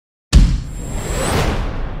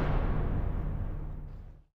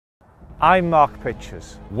I'm Mark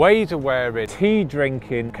Pitchers, wader wearing, tea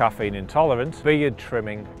drinking, caffeine intolerant, beard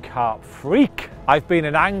trimming carp freak. I've been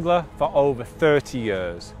an angler for over 30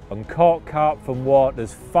 years and caught carp from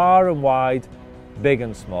waters far and wide, big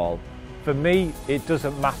and small. For me, it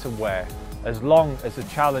doesn't matter where, as long as the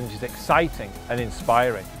challenge is exciting and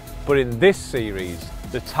inspiring. But in this series,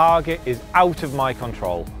 the target is out of my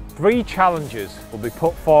control. 3 challenges will be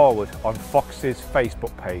put forward on Fox's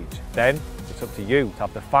Facebook page. Then it's up to you to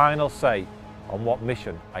have the final say on what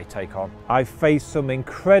mission I take on. I've faced some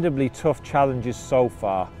incredibly tough challenges so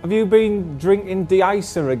far. Have you been drinking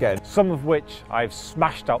de-icer again? Some of which I've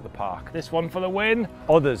smashed out the park. This one for the win.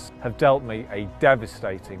 Others have dealt me a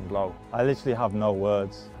devastating blow. I literally have no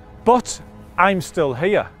words. But I'm still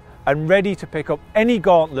here and ready to pick up any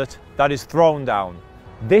gauntlet that is thrown down.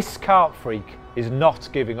 This carp freak is not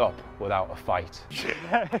giving up without a fight.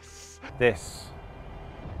 Yes! This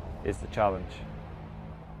is the challenge.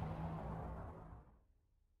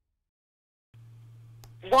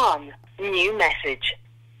 One new message.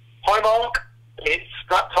 Hi Mark, it's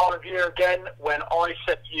that time of year again when I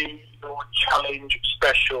set you your challenge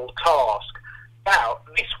special task. Now,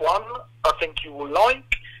 this one I think you will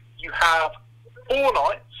like. You have 4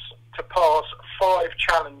 nights to pass 5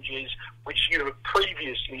 challenges which you have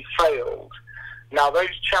previously failed. Now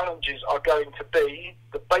those challenges are going to be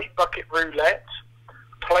the bait bucket roulette,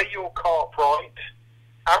 play your carp right,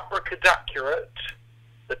 abracadabra,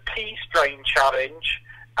 the tea strain challenge,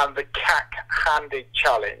 and the cack-handed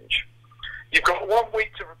challenge. You've got 1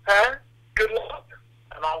 week to prepare. Good luck,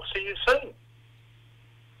 and I'll see you soon.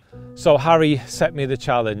 So Harry set me the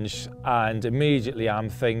challenge and immediately I'm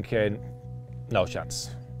thinking, no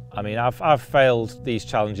chance. I mean, I've failed these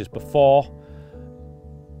challenges before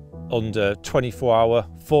under 24-hour,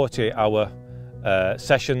 48-hour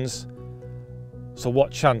sessions. So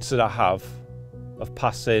what chance did I have of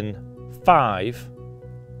passing 5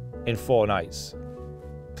 in 4 nights?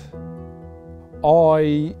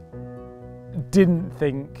 I didn't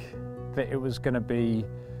think that it was going to be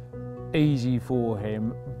easy for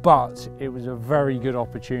him, but it was a very good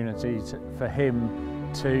opportunity for him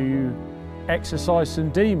to exercise some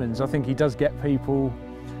demons. I think he does get people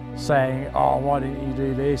saying, oh, why didn't you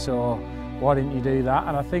do this, or why didn't you do that?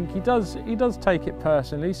 And I think he does take it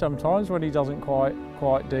personally sometimes when he doesn't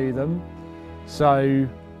quite do them. So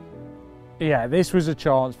yeah, this was a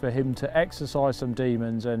chance for him to exercise some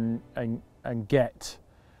demons and get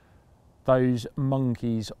those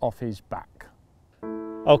monkeys off his back.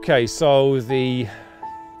 Okay, so the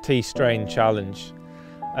tea strain challenge.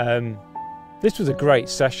 This was a great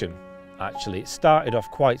session, actually. It started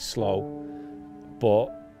off quite slow, but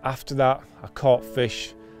after that I caught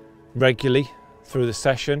fish regularly through the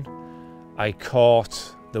session. I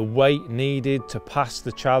caught the weight needed to pass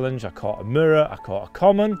the challenge. I caught a mirror, I caught a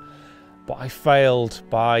common, but I failed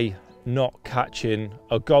by not catching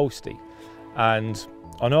a ghostie. And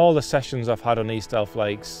on all the sessions I've had on East Elf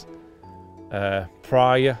Lakes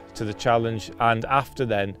prior to the challenge and after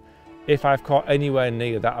then, if I've caught anywhere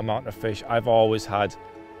near that amount of fish, I've always had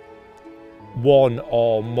 1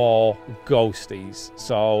 or more ghosties.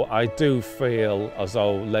 So I do feel as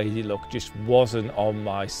though Lady Luck just wasn't on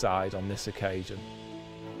my side on this occasion.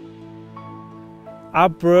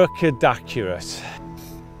 Abracadabra.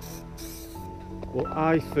 Well,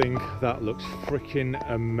 I think that looks freaking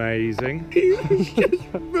amazing. You just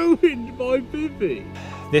ruined my bivvy.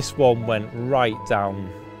 This one went right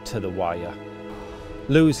down to the wire.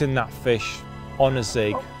 Losing that fish on a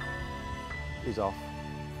zig. He's off.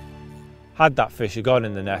 Had that fish had gone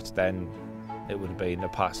in the net, then it would have been a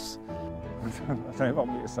pass. I don't know what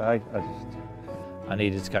me to say. I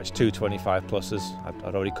needed to catch 2 25 pluses.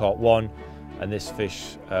 I'd already caught 1, and this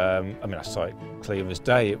fish, I mean, I saw it clear as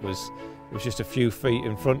day. It was just a few feet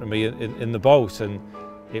in front of me in the boat, and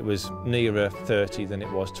it was nearer 30 than it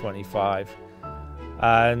was 25.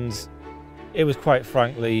 And it was quite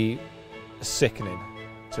frankly sickening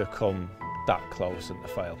to come that close and to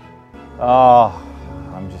fail. Oh,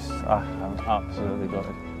 I'm absolutely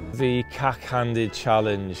gutted. The cack-handed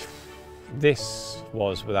challenge. This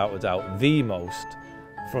was without a doubt the most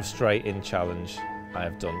frustrating challenge I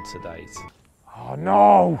have done to date. Oh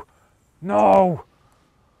no, no.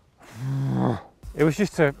 It was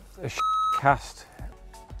just a cast.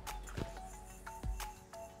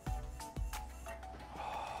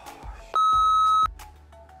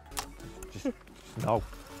 Just no.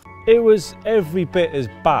 It was every bit as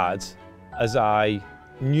bad as I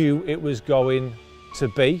knew it was going to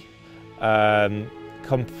be.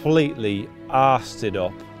 Completely arsed it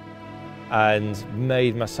up and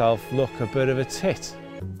made myself look a bit of a tit.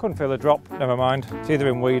 Couldn't feel a drop, never mind. It's either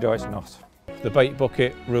in weed or it's not. the Bait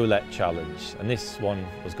Bucket Roulette Challenge, and this one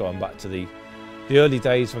was going back to the early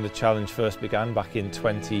days when the challenge first began back in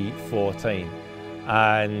 2014,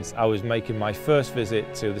 and I was making my first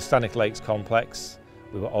visit to the Stanick Lakes complex.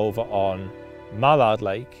 We were over on Mallard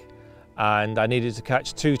Lake and I needed to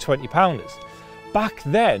catch two 20-pounders. Back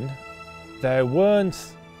then there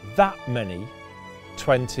weren't that many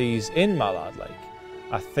 20s in Mallard Lake.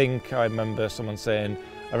 I think I remember someone saying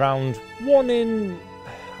around one in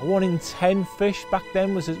 10 fish back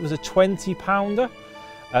then was a 20-pounder.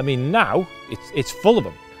 I mean, now it's full of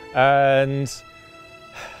them, and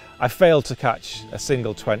I failed to catch a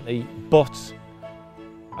single 20, but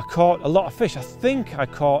I caught a lot of fish. I think I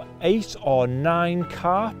caught 8 or 9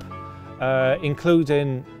 carp,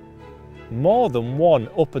 including more than one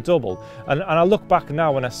upper double. And I look back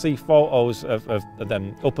now when I see photos of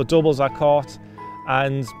them upper doubles I caught,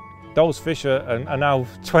 and those fish are now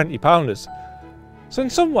 20-pounders. So in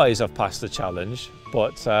some ways I've passed the challenge,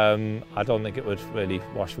 but I don't think it would really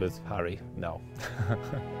wash with Harry, no.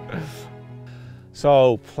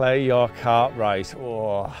 So play your carp right.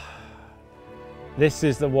 Oh. This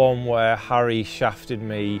is the one where Harry shafted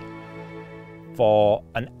me for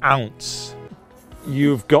an ounce.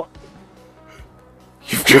 You've got to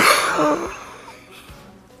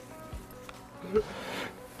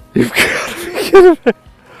be kidding me.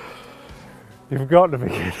 You've got to be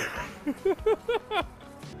kidding me.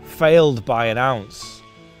 Failed by an ounce.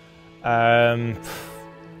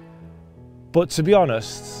 But to be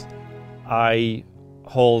honest, I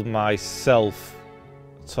hold myself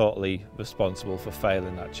totally responsible for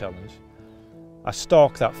failing that challenge. I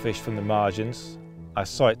stalked that fish from the margins. I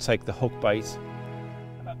saw it take the hook bait.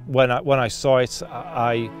 When I saw it,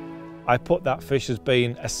 I put that fish as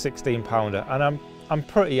being a 16-pounder, and I'm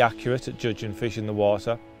pretty accurate at judging fish in the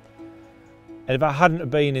water. And if I hadn't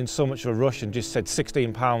been in so much of a rush and just said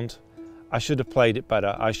 16-pound, I should have played it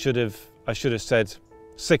better. I should have said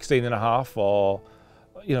 16.5 or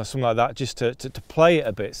something like that, just to play it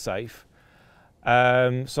a bit safe.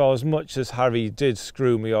 So as much as Harry did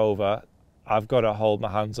screw me over, I've got to hold my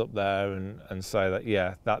hands up there and say that,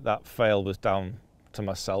 yeah, that fail was down to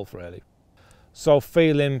myself, really. So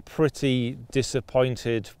feeling pretty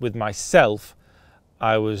disappointed with myself,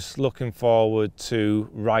 I was looking forward to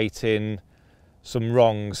righting some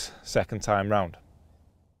wrongs second time round.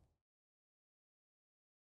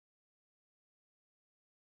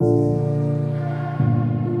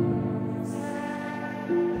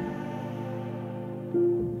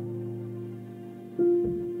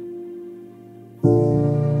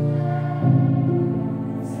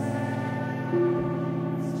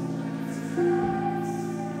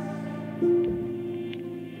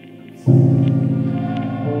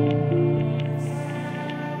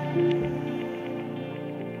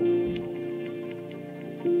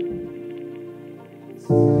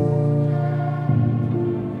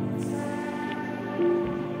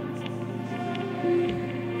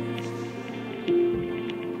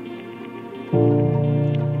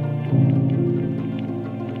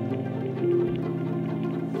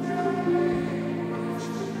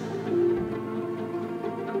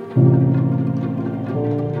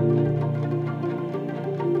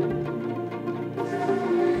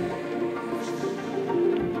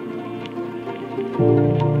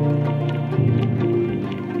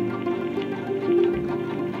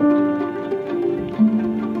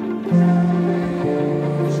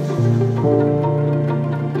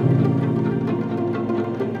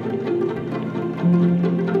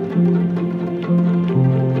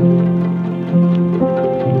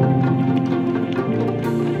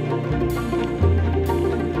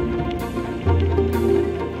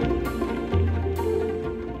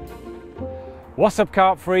 What's up,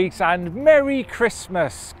 carp freaks, and Merry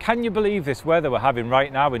Christmas! Can you believe this weather we're having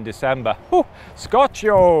right now in December? Whew,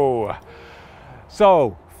 Scotcho!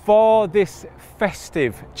 So, for this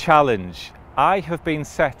festive challenge, I have been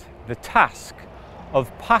set the task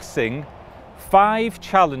of passing 5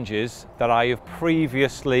 challenges that I have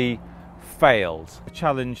previously failed. The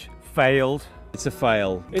challenge failed. It's a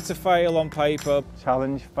fail. It's a fail on paper.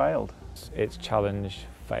 Challenge failed. It's challenge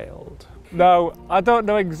failed. Now, I don't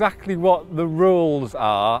know exactly what the rules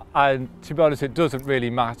are, and to be honest, it doesn't really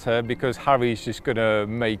matter because Harry's just going to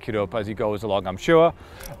make it up as he goes along, I'm sure.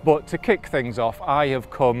 But to kick things off, I have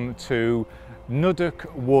come to Nuddock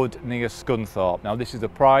Wood near Scunthorpe. Now, this is a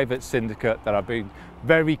private syndicate that I've been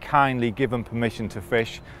very kindly given permission to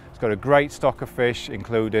fish. It's got a great stock of fish,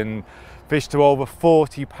 including fish to over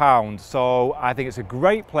 40 pounds. So I think it's a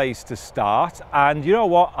great place to start. And you know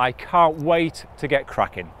what? I can't wait to get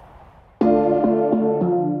cracking.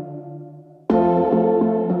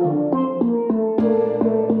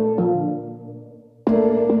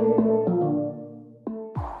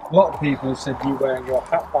 A lot of people have said you wearing your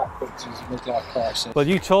hat backwards is a midlife crisis. Well,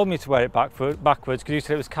 you told me to wear it backwards because you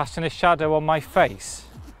said it was casting a shadow on my face.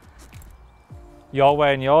 You're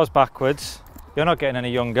wearing yours backwards. You're not getting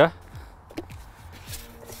any younger.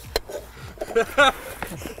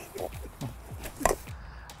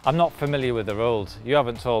 I'm not familiar with the rules. You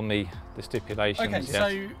haven't told me the stipulations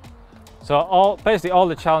yet. So basically all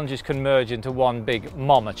the challenges can merge into one big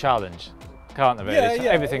momma challenge, can't they really?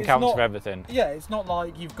 Yeah, everything counts for everything. Yeah, it's not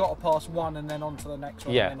like you've got to pass one and then on to the next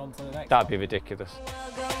one and then on to the next that'd be ridiculous.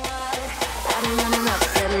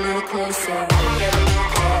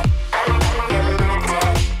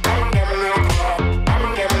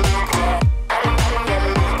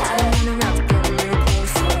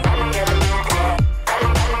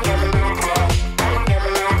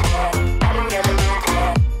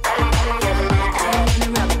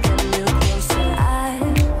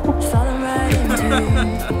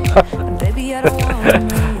 Baby, I don't wanna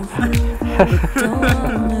move.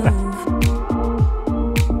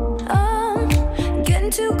 I'm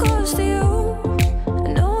getting too close to you.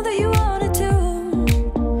 I know that you wanted to.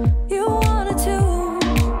 You wanted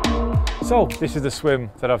to. So this is the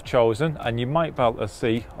swim that I've chosen, and you might be able to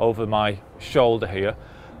see over my shoulder here,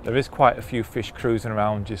 there is quite a few fish cruising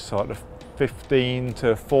around, just sort of 15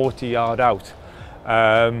 to 40 yard out.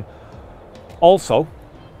 Also,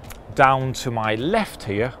 down to my left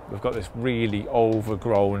here, we've got this really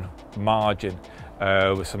overgrown margin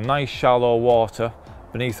with some nice shallow water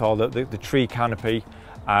beneath all the tree canopy,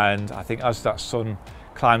 and I think as that sun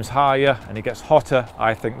climbs higher and it gets hotter,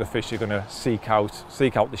 I think the fish are going to seek out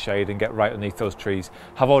the shade and get right underneath those trees.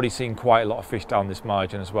 I've already seen quite a lot of fish down this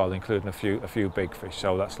margin as well, including a few big fish,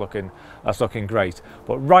 so that's looking great.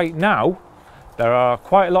 But right now there are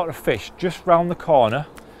quite a lot of fish just round the corner,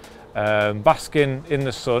 basking in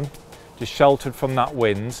the sun, just sheltered from that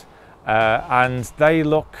wind, and they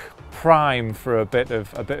look prime for a bit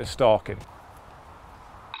of stalking.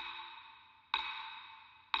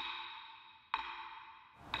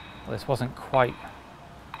 Well, this wasn't quite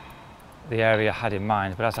the area I had in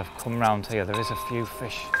mind, but as I've come round here, there is a few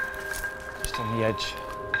fish just on the edge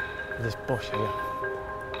of this bush here.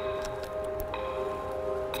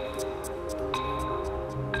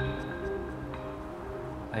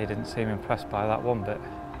 They didn't seem impressed by that one bit.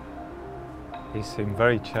 He seemed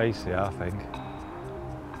very chasey, I think.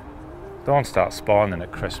 Don't start spawning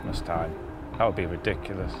at Christmas time. That would be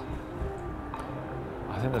ridiculous.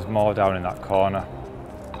 I think there's more down in that corner.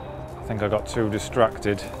 I think I got too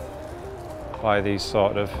distracted by these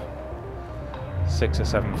sort of 6 or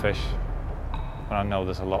 7 fish, when I know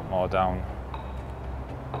there's a lot more down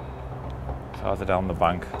farther down the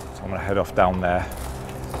bank. So I'm going to head off down there.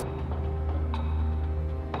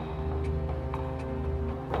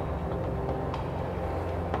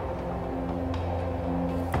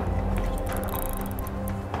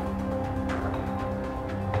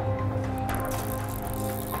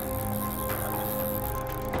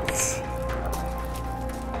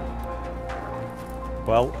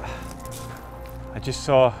 Well, I just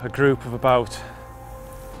saw a group of about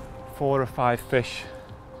 4 or 5 fish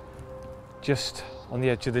just on the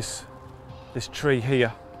edge of this tree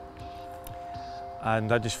here,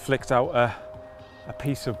 and I just flicked out a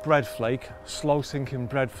piece of bread flake, slow sinking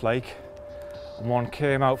bread flake, and one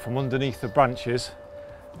came out from underneath the branches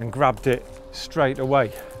and grabbed it straight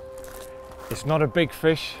away. It's not a big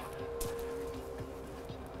fish.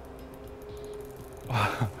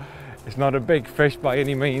 It's not a big fish by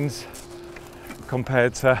any means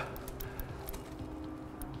compared to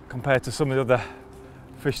some of the other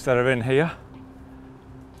fish that are in here.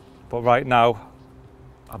 But right now,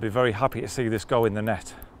 I'll be very happy to see this go in the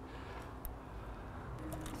net.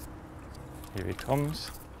 Here he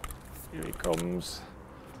comes. Here he comes.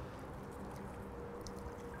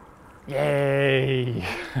 Yay!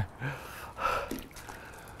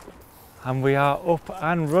 And we are up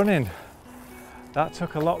and running. That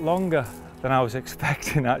took a lot longer than I was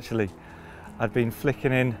expecting, actually. I'd been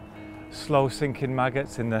flicking in slow sinking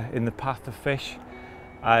maggots in the path of fish,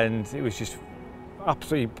 and it was just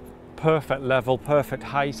absolutely perfect level, perfect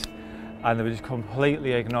height, and they were just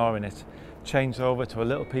completely ignoring it. Changed over to a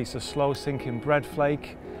little piece of slow sinking bread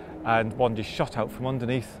flake, and one just shot out from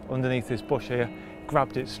underneath this bush here,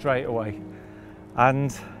 grabbed it straight away,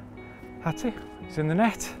 and that's it, it's in the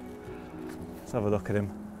net. Let's have a look at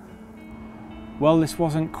him. Well, this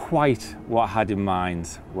wasn't quite what I had in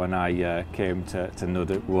mind when I came to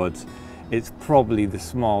Nuddick Woods. It's probably the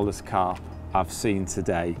smallest carp I've seen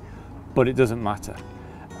today, but it doesn't matter.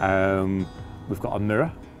 We've got a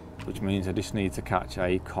mirror, which means I just need to catch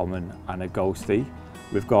a common and a ghostie.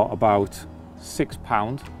 We've got about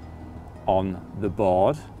 £6 on the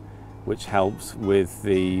board, which helps with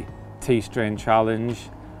the T-strain challenge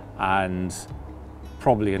and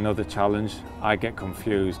probably another challenge. I get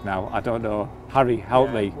confused now. I don't know. Harry,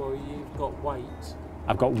 help me. Well, you've got weight.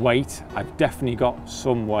 I've got weight. I've definitely got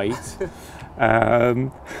some weight.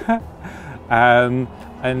 And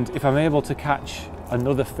if I'm able to catch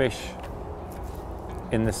another fish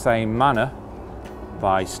in the same manner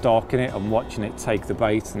by stalking it and watching it take the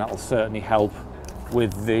bait, then that'll certainly help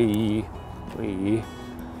with the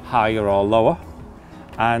higher or lower.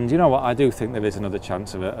 And you know what, I do think there is another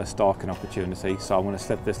chance of a stalking opportunity, so I'm going to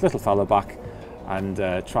slip this little fella back and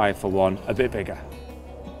try for one a bit bigger.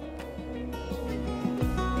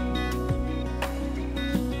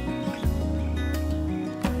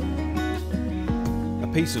 A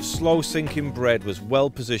piece of slow sinking bread was well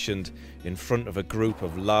positioned in front of a group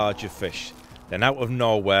of larger fish. Then out of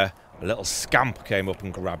nowhere, a little scamp came up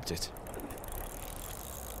and grabbed it.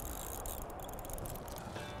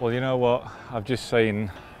 Well, you know what? I've just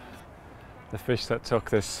seen the fish that took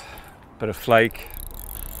this bit of flake,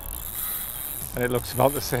 and it looks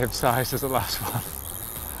about the same size as the last one.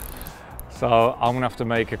 So I'm gonna have to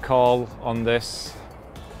make a call on this.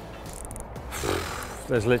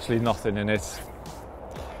 There's literally nothing in it.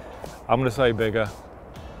 I'm gonna say bigger.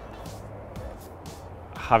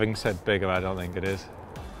 Having said bigger, I don't think it is.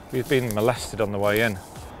 We've been molested on the way in.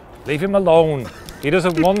 Leave him alone. He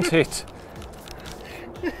doesn't want it.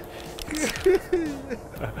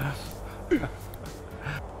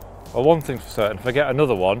 Well, one thing's for certain, if I get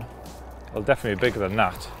another one, it'll definitely be bigger than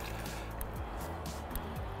that.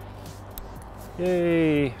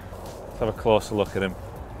 Yay! Let's have a closer look at him.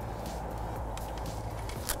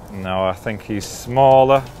 No, I think he's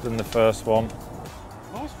smaller than the first one.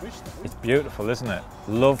 Nice fish though. It's beautiful, isn't it?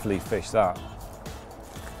 Lovely fish, that.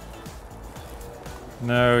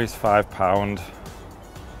 No, he's £5.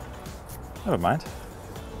 Never mind.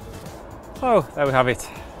 So there we have it,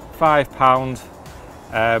 £5.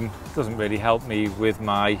 Doesn't really help me with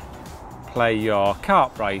my play your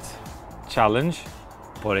carp right challenge,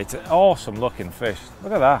 but it's an awesome looking fish.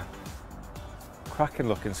 Look at that, cracking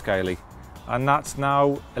looking scaly. And that's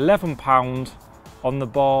now £11 on the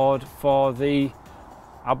board for the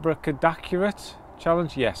abracadaccurate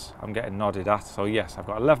challenge. Yes, I'm getting nodded at, so yes, I've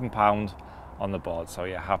got £11 on the board, so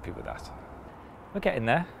yeah, happy with that. We're getting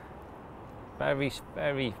there, very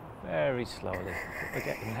slowly, but we're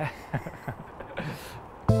getting there.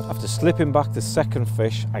 After slipping back the second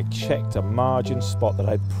fish, I checked a margin spot that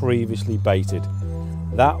I'd previously baited.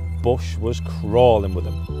 That bush was crawling with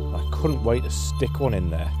them. I couldn't wait to stick one in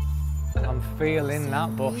there. I'm feeling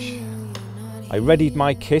that bush. I readied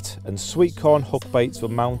my kit and sweet corn hook baits were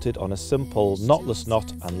mounted on a simple knotless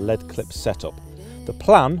knot and lead clip setup. The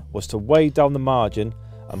plan was to wade down the margin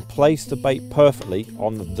and place the bait perfectly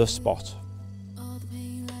on the spot.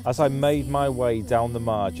 As I made my way down the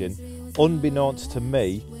margin, unbeknownst to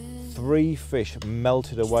me, 3 fish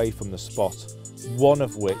melted away from the spot, one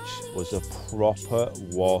of which was a proper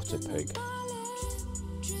water pig.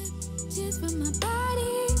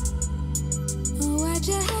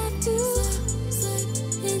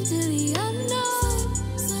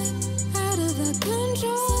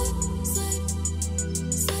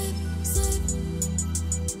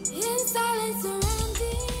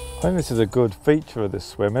 I think this is a good feature of this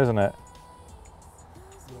swim, isn't it?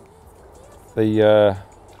 The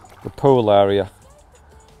pool area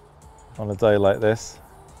on a day like this.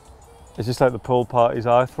 It's just like the pool parties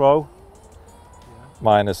I throw,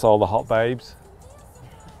 minus all the hot babes.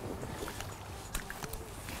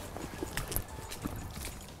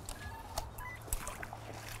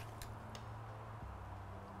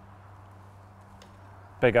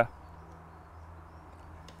 Bigger.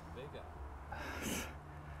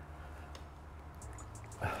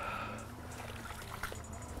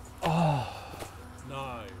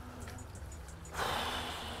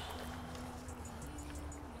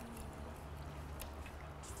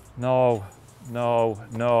 No, no,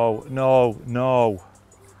 no, no, no.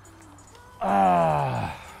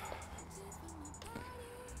 Ah.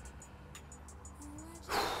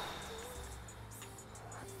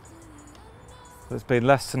 It's been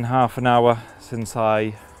less than half an hour since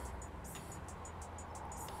I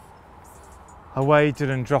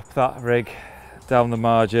waded and dropped that rig down the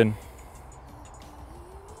margin.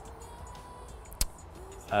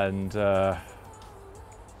 And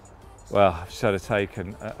well, I've just had a take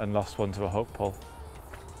and lost one to a hook pull.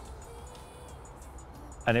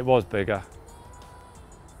 And it was bigger.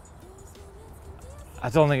 I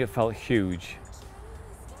don't think it felt huge,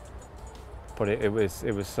 but it was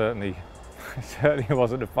certainly, it certainly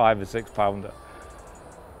wasn't a 5 or 6 pounder.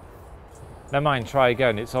 Never mind, try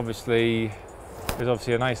again. It's obviously It was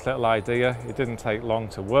obviously a nice little idea. It didn't take long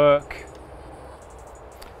to work.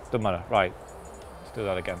 Doesn't matter. Right, let's do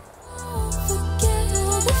that again.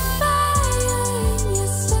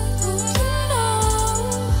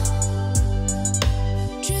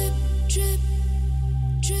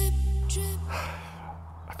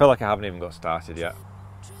 I feel like I haven't even got started yet.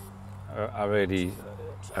 I really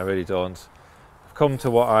don't. I've come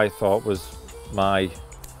to what I thought was my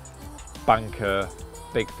banker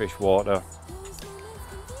big fish water,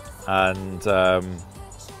 and I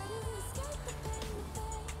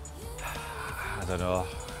don't know,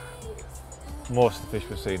 most of the fish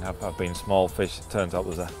we've seen have been small fish. It turns out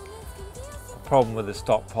there's a problem with the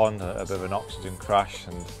stock pond, a bit of an oxygen crash,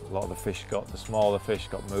 and a lot of the smaller fish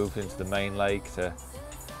got moved into the main lake to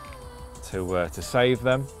save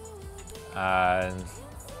them, and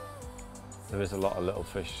there is a lot of little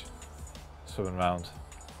fish swimming around,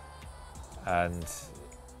 and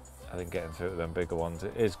I think getting through them bigger ones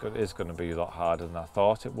is going to be a lot harder than I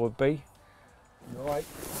thought it would be. All right.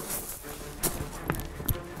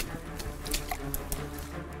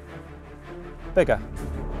 Bigger.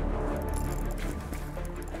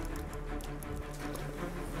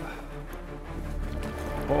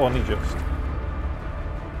 But only just.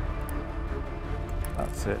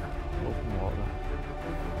 That's it. Open water.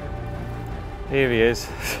 Here he is.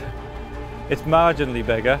 It's marginally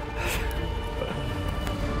bigger.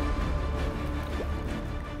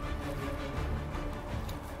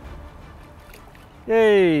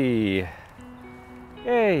 Yay!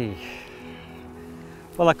 Yay!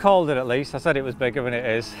 Well, I called it at least. I said it was bigger than it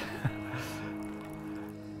is.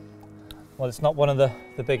 Well, it's not one of the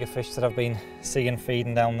bigger fish that I've been seeing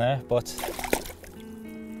feeding down there, but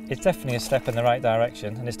it's definitely a step in the right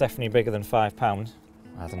direction, and it's definitely bigger than £5.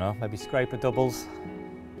 I don't know, maybe scraper doubles.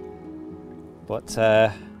 But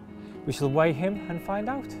we shall weigh him and find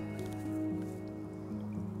out.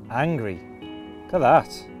 Angry. Look at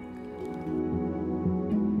that.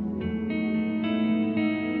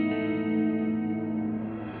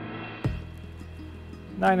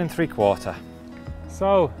 9 3/4.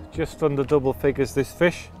 So just under double figures this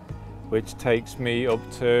fish, which takes me up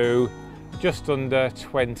to just under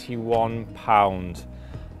 £21.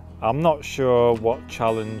 I'm not sure what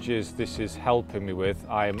challenges this is helping me with.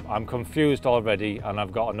 I'm confused already, and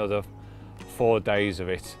I've got another 4 days of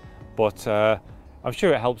it, but I'm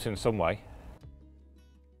sure it helps in some way.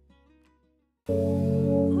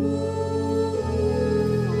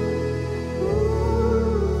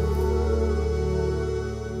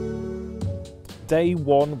 Day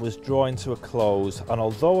one was drawing to a close, and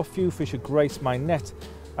although a few fish had graced my net,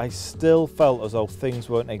 I still felt as though things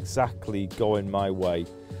weren't exactly going my way.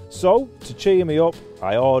 So, to cheer me up,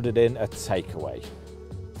 I ordered in a takeaway.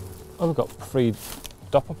 Oh, we've got free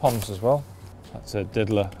dopper poms as well. That's a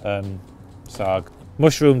diddler, sarg.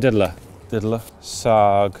 Mushroom diddler. Diddler,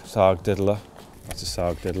 sarg, diddler. That's a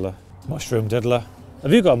sarg diddler. Mushroom diddler.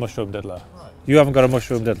 Have you got a mushroom diddler? Right. You haven't got a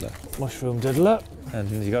mushroom diddler. Mushroom diddler.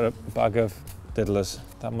 And you got a bag of diddlers.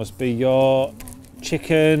 That must be your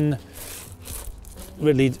chicken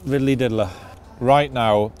Ridley diddler. Right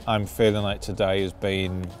now, I'm feeling like today has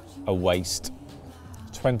been a waste.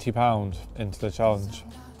 £20 into the challenge.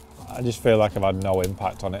 I just feel like I've had no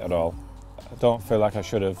impact on it at all. I don't feel like I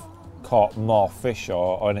should have caught more fish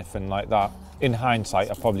or anything like that. In hindsight,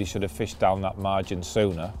 I probably should have fished down that margin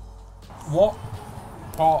sooner. What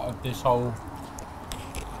part of this whole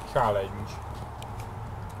challenge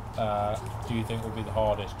do you think will be the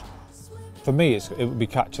hardest? For me, it would be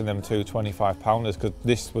catching them 2 25-pounders, because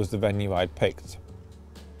this was the venue I'd picked,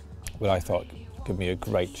 where I thought give me a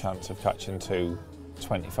great chance of catching 2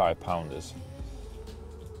 25-pounders.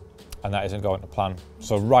 And that isn't going to plan.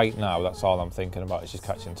 So right now, that's all I'm thinking about, is just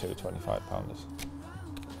catching 2 25-pounders.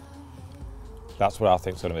 That's what I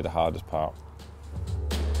think is going to be the hardest part.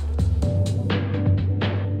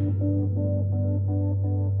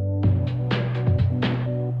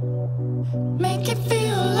 Make it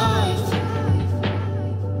feel alive.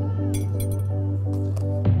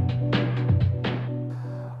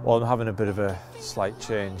 Well, I'm having a bit of a slight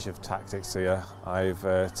change of tactics here.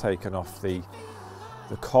 I've taken off the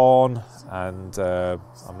corn, and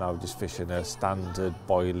I'm now just fishing a standard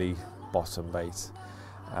boilie bottom bait.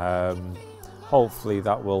 Hopefully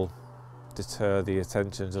that will deter the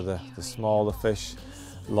attentions of the smaller fish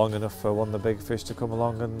long enough for one of the big fish to come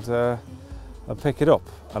along and pick it up.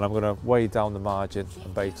 And I'm going to weigh down the margin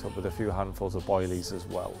and bait up with a few handfuls of boilies as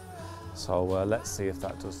well. So let's see if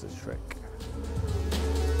that does the trick.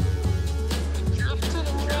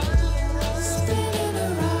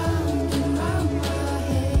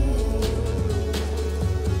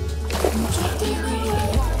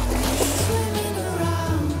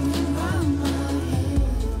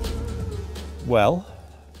 Well,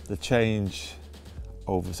 the change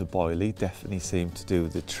over to boilie definitely seemed to do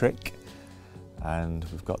the trick, and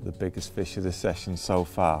we've got the biggest fish of the session so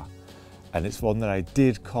far, and it's one that I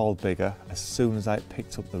did call bigger as soon as I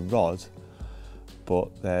picked up the rod,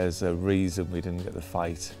 but there's a reason we didn't get the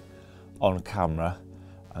fight on camera,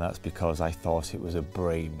 and that's because I thought it was a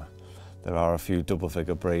bream. There are a few double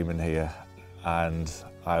figure bream in here, and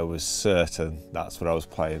I was certain that's what I was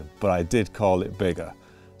playing, but I did call it bigger,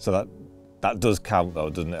 so that does count though,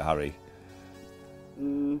 doesn't it, Harry?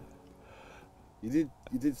 You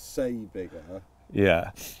did say bigger. Yeah,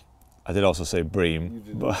 I did also say bream. You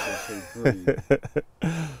did but also say bream.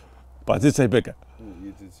 but I did say bigger.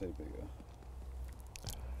 You did say bigger.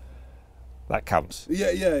 That counts. Yeah.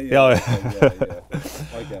 Yeah.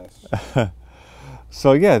 I guess.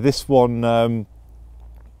 So yeah, this one,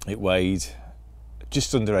 it weighed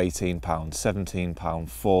just under 18 pounds, 17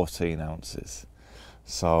 pound 14 ounces.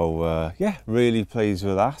 So yeah, really pleased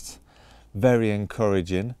with that. Very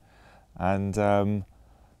encouraging, and who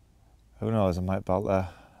knows, I might about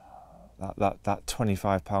that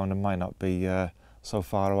 25 pounder might not be so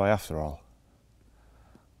far away after all.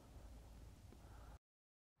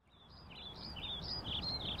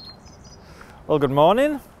 Well, good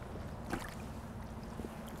morning.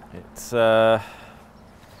 It's 10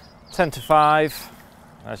 to 5.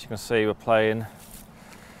 As you can see, we were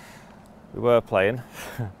playing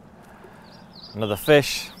another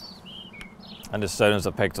fish, and as soon as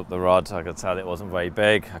I picked up the rod I could tell it wasn't very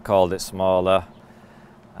big. I called it smaller,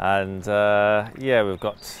 and yeah, we've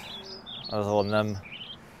got another one of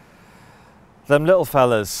them little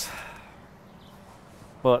fellas,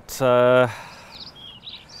 but yeah,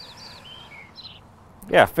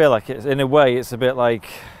 I feel like it's, in a way, it's a bit like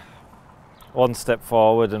one step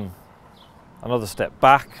forward and another step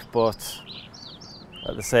back, but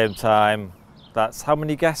at the same time, that's how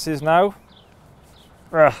many guesses now?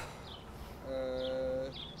 Three.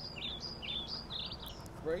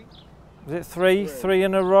 Is it three? Three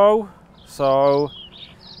in a row? So,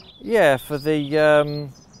 yeah, for the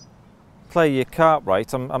play your carp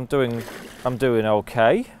right, I'm doing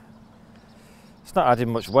okay. It's not adding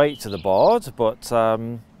much weight to the board, but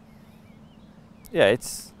yeah,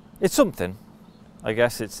 it's something. I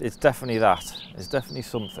guess it's definitely that. It's definitely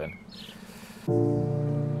something.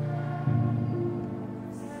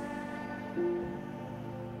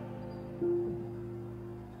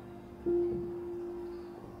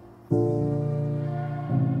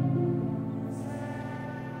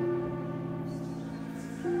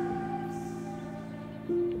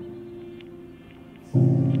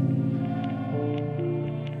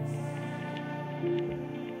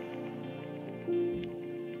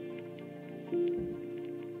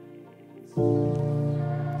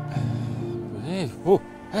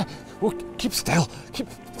 Oh, keep still.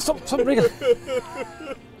 Stop wriggling.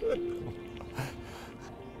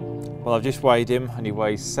 Well, I've just weighed him and he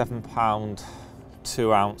weighs 7 pound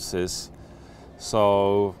 2 ounces.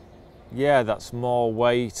 So yeah, that's more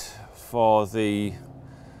weight for the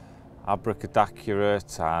abracadabra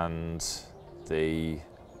and the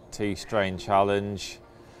T-strain challenge.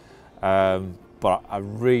 But I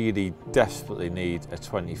really desperately need a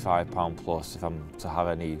 25 pound plus if I'm to have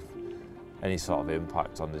any sort of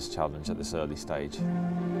impact on this challenge at this early stage.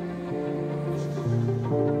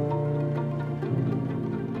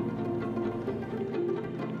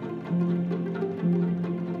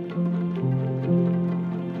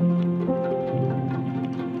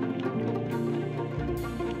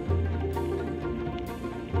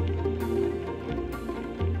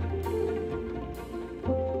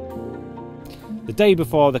 The day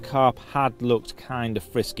before, the carp had looked kind of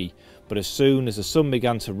frisky, but as soon as the sun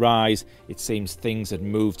began to rise, it seems things had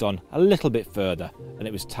moved on a little bit further and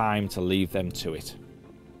it was time to leave them to it.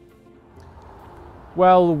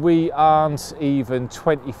 Well, we aren't even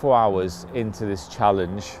 24 hours into this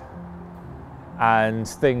challenge and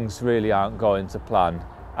things really aren't going to plan,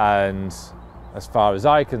 and as far as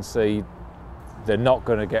I can see, they're not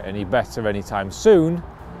going to get any better anytime soon,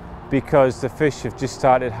 because the fish have just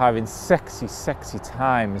started having sexy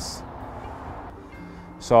times.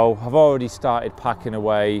 So I've already started packing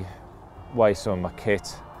away some of my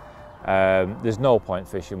kit. There's no point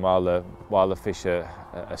fishing while the fish are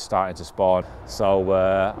starting to spawn.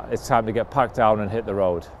 So it's time to get packed down and hit the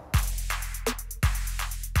road.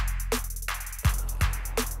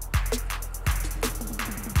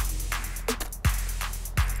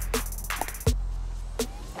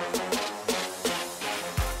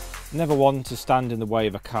 Never one to stand in the way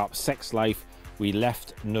of a carp's sex life, we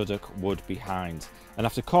left Nuddock Wood behind. And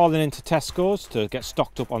after calling into Tesco's to get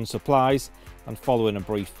stocked up on supplies and following a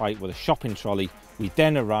brief fight with a shopping trolley, we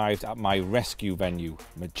then arrived at my rescue venue,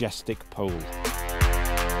 Majestic Pool.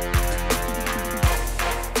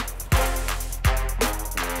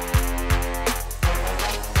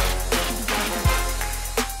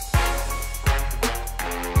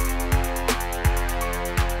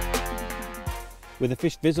 With the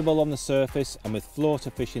fish visible on the surface and with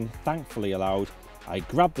floater fishing thankfully allowed, I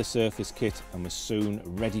grabbed the surface kit and was soon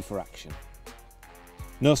ready for action.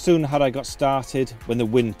 No sooner had I got started when the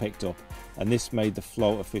wind picked up, and this made the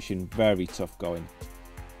floater fishing very tough going.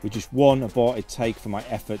 With just one aborted take for my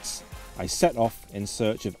efforts, I set off in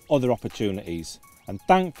search of other opportunities, and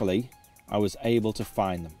thankfully I was able to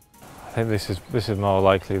find them. I think this is more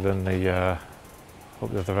likely than the up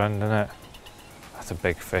the other end, isn't it? That's a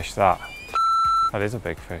big fish, that. That is a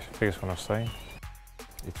big fish, biggest one I've seen.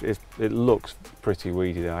 It looks pretty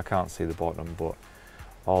weedy there. I can't see the bottom, but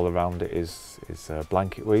all around it is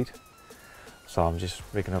blanket weed. So I'm just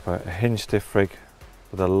rigging up a hinge stiff rig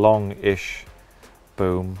with a long-ish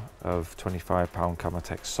boom of 25-pound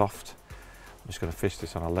Camotex soft. I'm just going to fish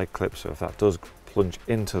this on a leg clip, so if that does plunge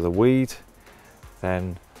into the weed,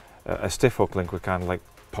 then a stiff hook link would kind of like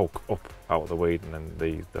poke up out of the weed, and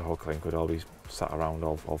then the hook link would always sat around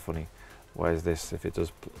all funny. Whereas this, if it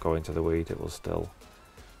does go into the weed, it will still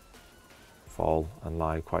fall and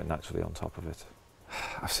lie quite naturally on top of it.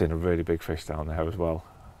 I've seen a really big fish down there as well.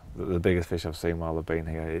 The biggest fish I've seen while I've been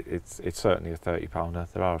here. It's certainly a 30-pounder.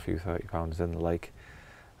 There are a few 30-pounders in the lake,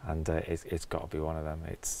 and it's got to be one of them.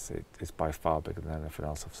 It's by far bigger than anything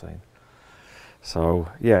else I've seen. So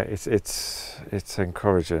yeah, it's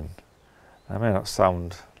encouraging. I may not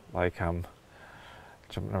sound like I'm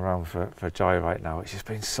jumping around for joy right now. It's just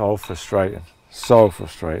been so frustrating, so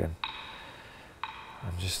frustrating.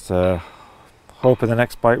 I'm just hoping the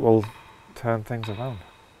next bite will turn things around.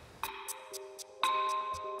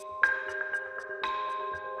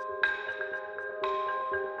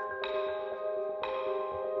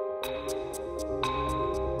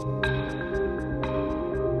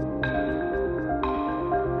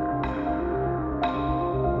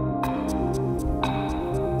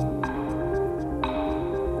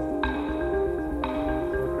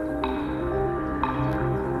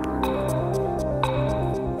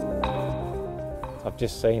 I've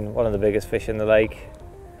just seen one of the biggest fish in the lake,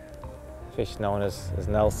 fish known as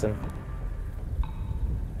Nelson.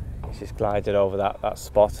 He's just glided over that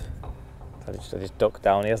spot. I just ducked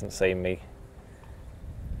down, he hasn't seen me.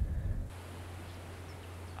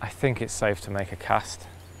 I think it's safe to make a cast.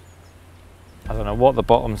 I don't know what the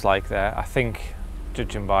bottom's like there. I think,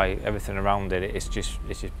 judging by everything around it, it's just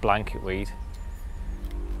blanket weed.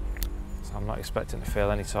 So I'm not expecting to feel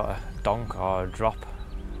any sort of donk or drop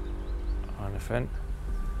or anything.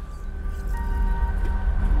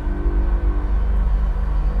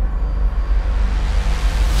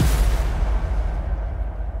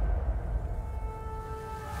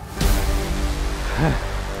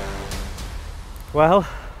 Well,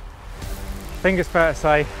 I think it's fair to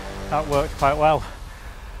say that worked quite well.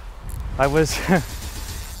 I was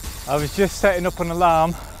just setting up an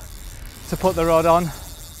alarm to put the rod on.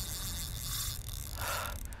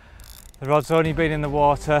 The rod's only been in the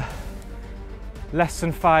water less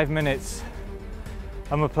than 5 minutes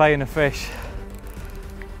and we're playing a fish.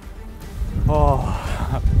 Oh.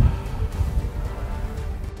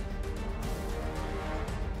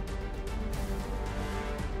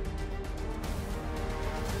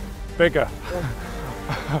 Bigger.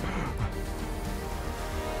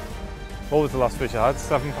 What was the last fish I had?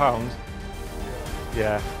 7 pounds.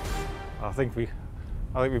 Yeah, I think we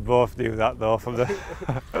both knew that though from the.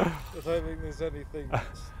 I don't think there's anything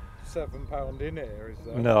that's 7 pound in here, is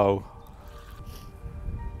there? No.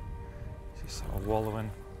 Just sort of wallowing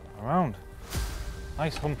around.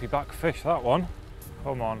 Nice humpy back fish, that one.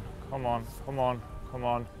 Come on, come on, come on, come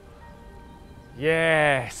on.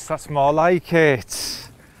 Yes, that's more like it.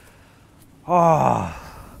 Oh,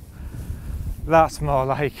 that's more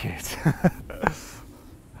like it.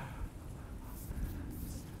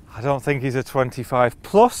 I don't think he's a 25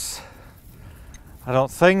 plus. I don't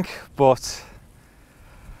think, but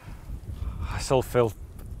I still feel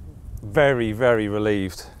very, very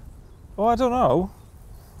relieved. Oh, I don't know.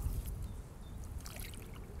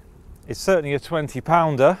 It's certainly a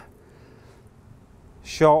 20-pounder.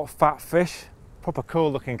 Short, fat fish. Proper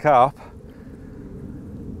cool looking carp.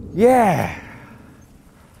 Yeah!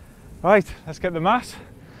 Right, let's get the mat.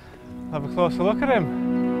 Have a closer look at him.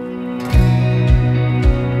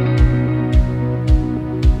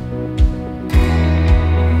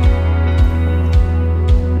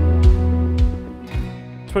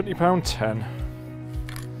 £20.10.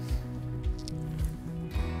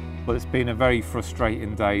 Well, it's been a very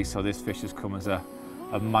frustrating day, so this fish has come as a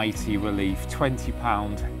mighty relief.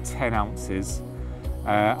 £20, 10 ounces.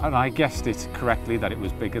 And I guessed it correctly that it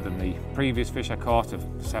was bigger than the previous fish I caught of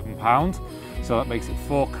 £7. So that makes it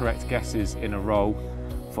 4 correct guesses in a row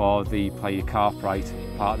for the Play Your Carp Right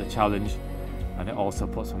part of the challenge. And it also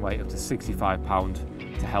puts my weight up to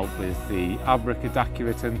 £65 to help with the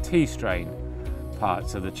abracadabra and T-strain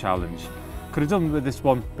parts of the challenge. Could have done with this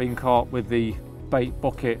one being caught with the bait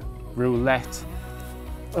bucket roulette,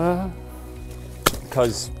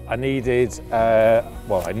 because I needed,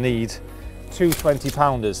 I need 2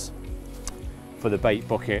 20-pounders for the bait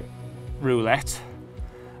bucket roulette,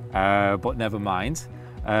 but never mind.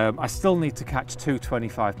 I still need to catch 2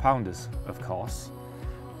 25-pounders, of course,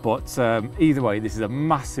 but either way, this is a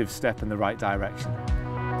massive step in the right direction.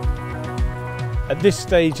 At this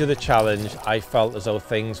stage of the challenge, I felt as though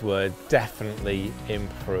things were definitely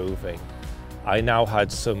improving. I now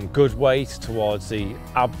had some good weight towards the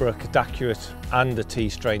abracadabra and the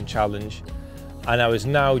T-strain challenge, and I was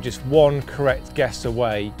now just 1 correct guess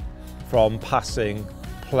away from passing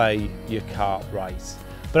Play Your Carp Right.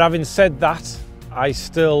 But having said that, I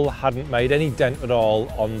still hadn't made any dent at all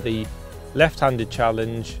on the left-handed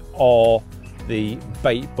challenge or the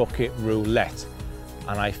bait bucket roulette,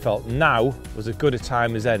 and I felt now was as good a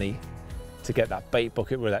time as any to get that bait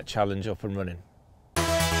bucket roulette challenge up and running.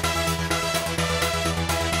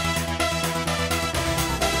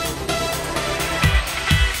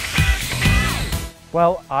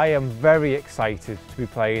 Well, I am very excited to be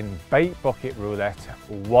playing bait bucket roulette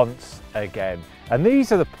once again. And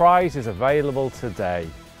these are the prizes available today.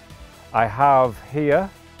 I have here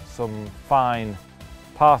some fine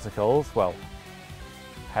particles, well,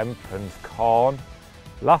 hemp and corn.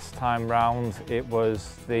 Last time round it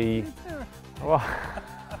was the, well,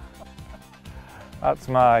 that's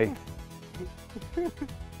my...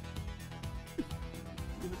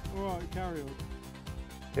 Alright, carry on.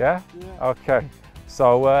 Yeah? Yeah. Okay.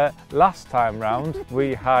 So last time round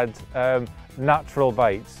we had natural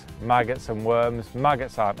baits, maggots and worms.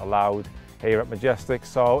 Maggots aren't allowed here at Majestic,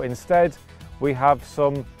 so instead we have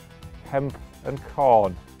some hemp and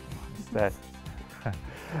corn instead.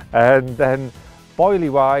 And then boilie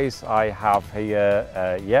wise, I have here,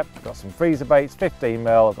 got some freezer baits,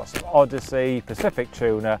 15mm, I've got some Odyssey, Pacific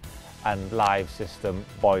tuna and live system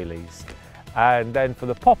boilies. And then for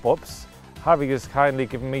the pop-ups, Harry has kindly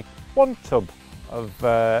given me 1 tub of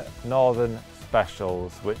Northern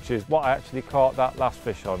Specials, which is what I actually caught that last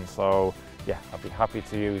fish on, so yeah, I'll be happy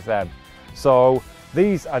to use them. So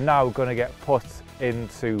these are now going to get put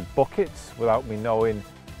into buckets without me knowing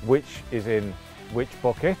which is in which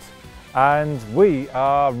bucket, and we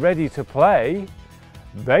are ready to play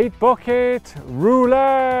bait bucket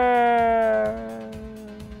roulette.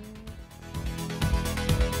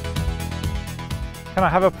 Can I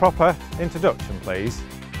have a proper introduction, please?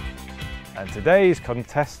 And today's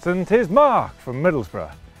contestant is Mark from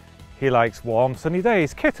Middlesbrough. He likes warm sunny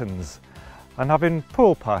days, kittens, and having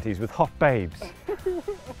pool parties with hot babes.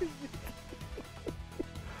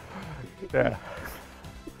 Yeah.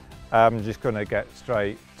 I'm just going to get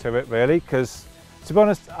straight to it really, because to be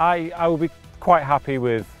honest, I will be quite happy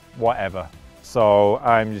with whatever. So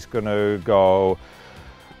I'm just going to go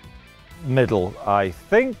middle, I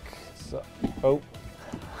think. So, oh.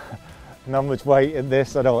 Not much weight in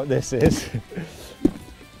this, I know what this is.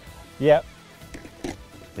 Yep,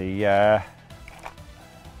 the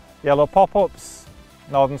yellow pop-ups,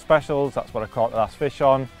 Northern Specials, that's what I caught the last fish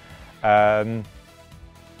on.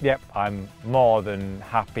 Yep, I'm more than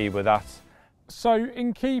happy with that. So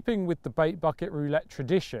in keeping with the bait bucket roulette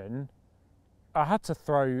tradition, I had to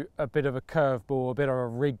throw a bit of a curveball, a bit of a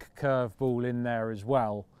rig curveball in there as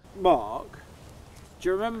well. Mark, do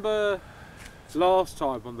you remember last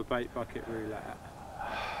time on the bait bucket roulette?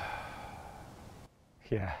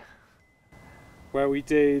 Yeah. Where we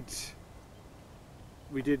did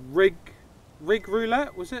rig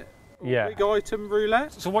roulette, was it? Or yeah. Rig item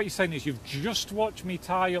roulette? So what you're saying is you've just watched me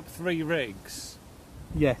tie up 3 rigs.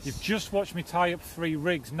 Yes. You've just watched me tie up 3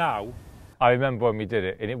 rigs now. I remember when we did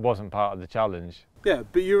it, and it wasn't part of the challenge. Yeah,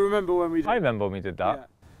 but you remember when we did I remember when we did that. Yeah.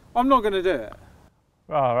 I'm not going to do it.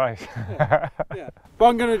 Oh, right. Yeah. But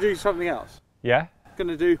I'm going to do something else. Yeah? I'm going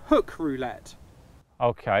to do hook roulette.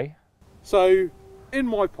 Okay. So, in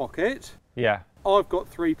my pocket, Yeah. I've got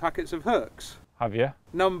 3 packets of hooks. Have you?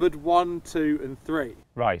 Numbered 1, 2 and 3.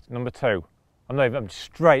 Right, number 2. I'm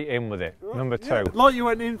straight in with it. Right, Number 2. yeah, like you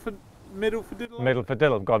went in for middle for diddle. Middle for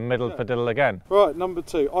diddle. I've gone middle for diddle again. Right, number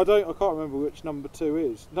 2. I can't remember which number 2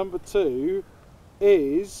 is. Number 2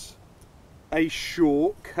 is a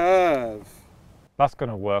short curve. That's going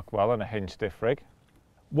to work well on a hinge stiff rig.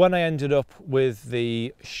 When I ended up with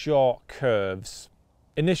the short curves,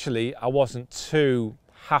 initially I wasn't too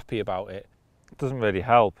happy about it. It doesn't really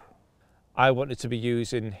help. I wanted to be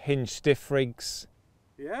using hinge stiff rigs.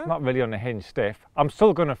 Yeah? Not really on a hinge stiff. I'm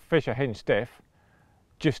still going to fish a hinge stiff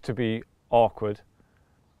just to be awkward.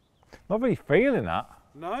 Not really feeling that.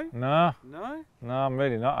 No? No. No? No, I'm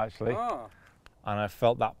really not actually. Ah. And I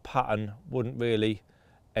felt that pattern wouldn't really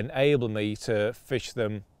enable me to fish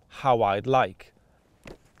them how I'd like.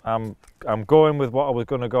 I'm going with what I was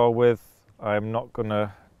going to go with. I'm not going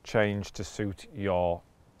to change to suit your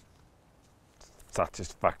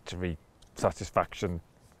satisfaction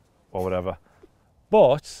or whatever.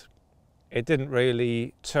 But it didn't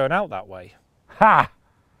really turn out that way. Ha!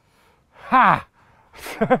 Ha!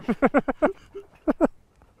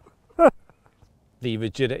 The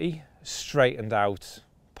rigidity straightened out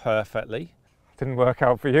perfectly. Didn't work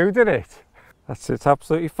out for you, did it? It's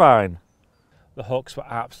absolutely fine. The hooks were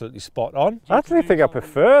absolutely spot on. I actually think I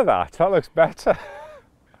prefer that. That looks better.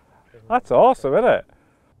 That's awesome, isn't it?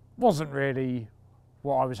 Wasn't really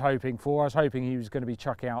what I was hoping for. I was hoping he was going to be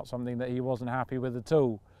chucking out something that he wasn't happy with at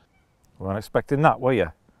all. You weren't expecting that, were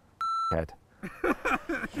you? Head.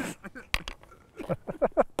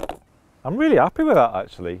 I'm really happy with that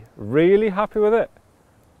actually. Really happy with it.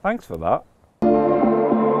 Thanks for that.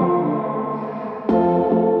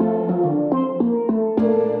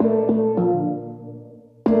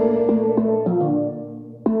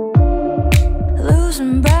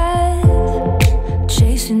 Losing breath,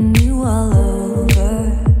 chasing you all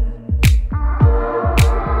over.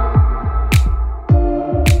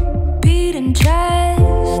 Beating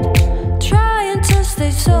chest, trying to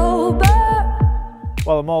stay sober.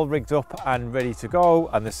 Well, I'm all rigged up and ready to go,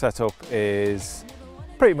 and the setup is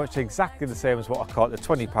pretty much exactly the same as what I caught the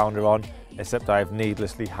 20-pounder on, except I've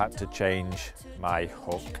needlessly had to change my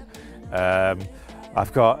hook.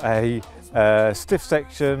 I've got a stiff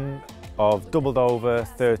section of doubled over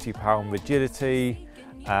 30-pound rigidity,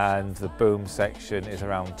 and the boom section is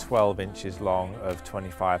around 12 inches long of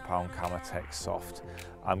 25-pound Camotex soft.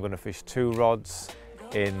 I'm going to fish 2 rods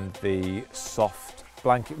in the soft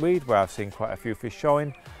blanket weed where I've seen quite a few fish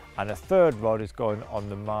showing, and a 3rd rod is going on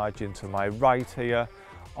the margin to my right here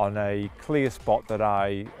on a clear spot that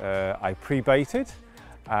I pre-baited,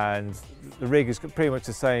 and the rig is pretty much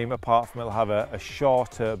the same apart from it'll have a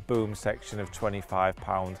shorter boom section of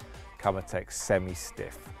 25-pound Camotex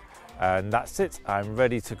semi-stiff. And that's it, I'm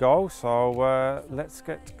ready to go, so let's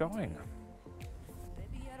get going.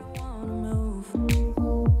 Baby, I don't wanna move.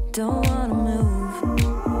 Don't wanna move.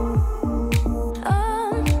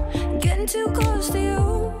 I'm getting too close to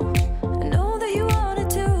you. I know that you wanted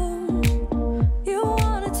to. You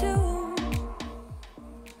wanted to.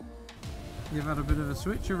 You've had a bit of a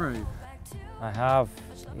switcheroo. I have,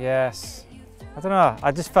 yes. I don't know,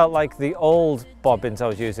 I just felt like the old bobbins I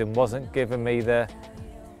was using wasn't giving me the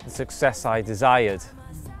success I desired.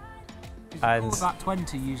 And that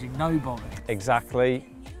 20 using no bobbin. Exactly,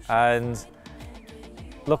 and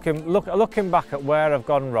looking back at where I've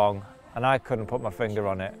gone wrong, and I couldn't put my finger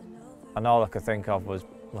on it, and all I could think of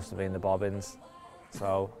must have been the bobbins.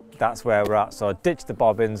 So that's where we're at. So ditched the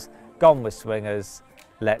bobbins, gone with swingers.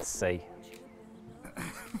 Let's see.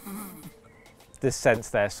 There's sense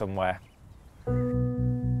there somewhere.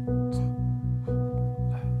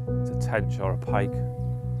 It's a tench or a pike,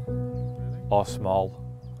 or small.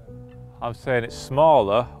 I'm saying it's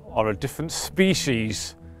smaller or a different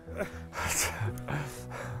species.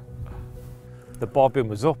 The bobbin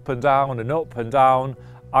was up and down and up and down.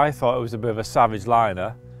 I thought it was a bit of a savage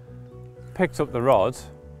liner. Picked up the rod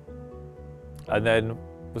and then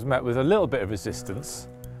was met with a little bit of resistance.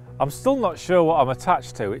 I'm still not sure what I'm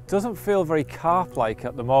attached to. It doesn't feel very carp-like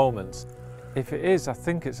at the moment. If it is, I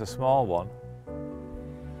think it's a small one.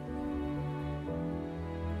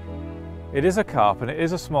 It is a carp and it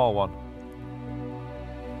is a small one.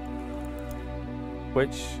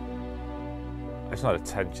 Which, it's not a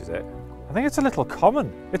tench, is it? I think it's a little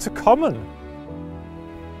common. It's a common.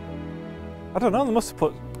 I don't know, they must have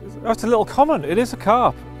put, oh, it's a little common. It is a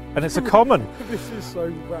carp and it's a common. This is so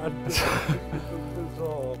random.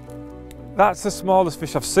 Bizarre. That's the smallest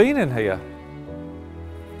fish I've seen in here.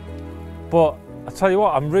 But I tell you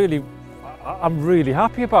what, I'm really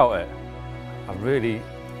happy about it. I really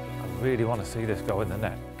want to see this go in the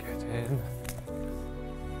net. Get in.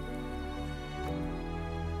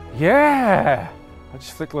 Yeah! I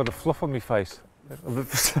just flicked a lot of fluff on my face.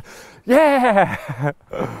 Yeah!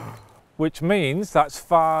 Which means that's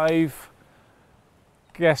 5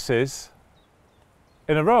 guesses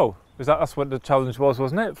in a row. That's what the challenge was,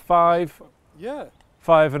 wasn't it? 5 Yeah.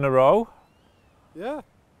 5 in a row. Yeah.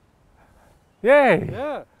 Yay!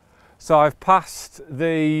 Yeah. So I've passed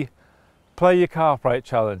the play your carp rate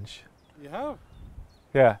challenge. You have.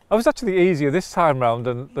 Yeah, it was actually easier this time round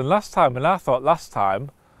than last time, and I thought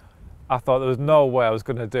there was no way I was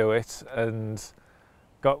going to do it, and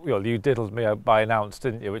you diddled me out by an ounce,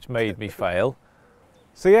 didn't you, which made me fail.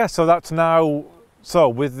 So yeah, so that's now, so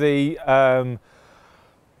with the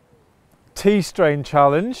T-strain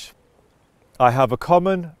challenge, I have a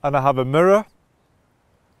common and I have a mirror.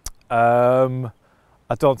 I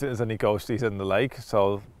don't think there's any ghosties in the lake,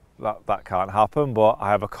 so that can't happen, but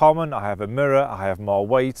I have a common, I have a mirror, I have more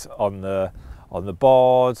weight on the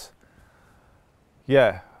board.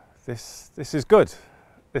 Yeah, this is good.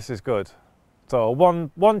 This is good. So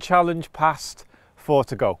one challenge passed, 4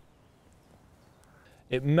 to go.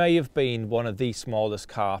 It may have been one of the smallest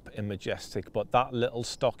carp in Majestic, but that little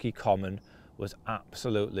stocky common was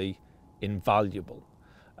absolutely invaluable.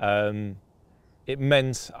 It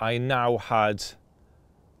meant I now had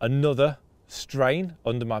another strain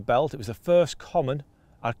under my belt. It was the first common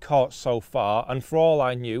I'd caught so far, and for all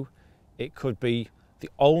I knew, it could be the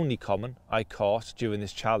only common I caught during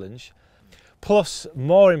this challenge. Plus,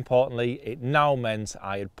 more importantly, it now meant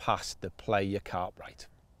I had passed the play your carp rate.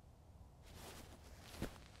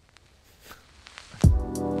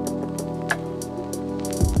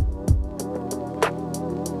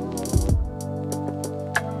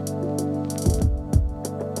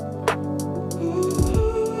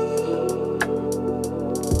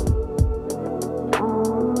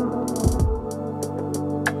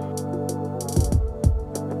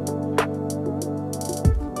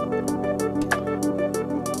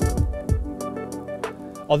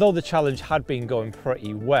 Although the challenge had been going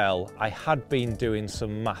pretty well, I had been doing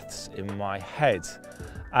some maths in my head.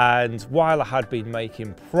 And while I had been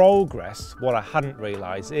making progress, what I hadn't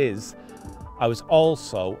realised is I was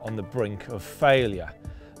also on the brink of failure.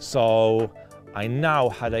 So I now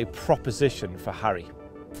had a proposition for Harry.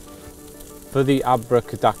 For the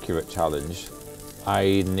abracadabra challenge,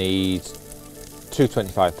 I need 2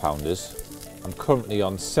 25-pounders. I'm currently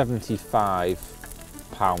on 75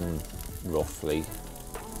 pound roughly.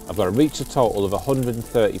 I've got to reach a total of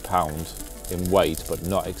 130 pound in weight, but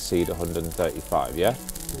not exceed 135, yeah?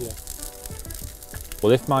 Yeah.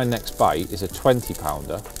 Well, if my next bite is a 20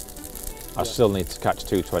 pounder, I still need to catch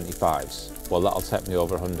 2 25s. Well, that'll take me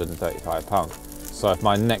over 135 pounds. So if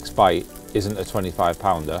my next bite isn't a 25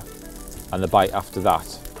 pounder, and the bite after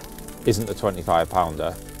that isn't a 25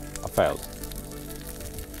 pounder, I failed.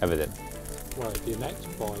 Everything. Well, if your next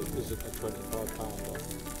bite isn't a 25 pounder,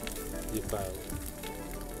 you failed.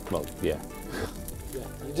 Well, yeah. Yeah,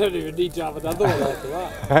 you don't even need to have another one after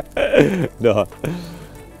that. No.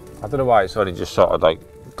 I don't know why it's only just sort of like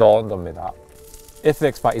dawned on me that if the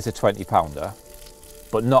next bite is a 20 pounder,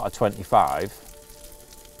 but not a 25,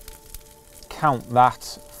 count that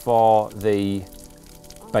for the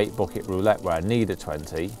bait bucket roulette where I need a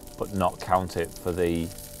 20, but not count it for the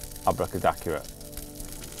abracadabra.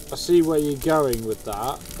 I see where you're going with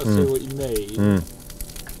that. I see what you mean.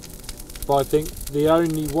 But I think the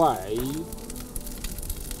only way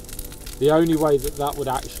that would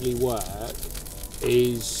actually work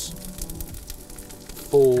is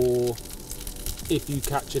for if you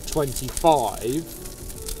catch a 25,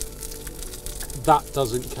 that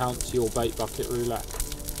doesn't count to your bait bucket roulette.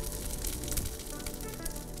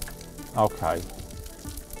 Okay.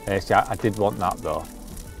 Yes, I did want that though.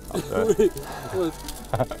 Well,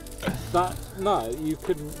 that no, you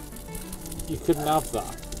couldn't have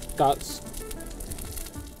that. That's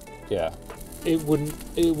Yeah. it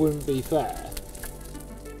wouldn't be fair.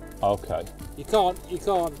 Okay. You can't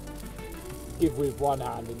give with one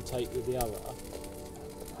hand and take with the other.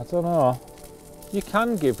 I don't know. You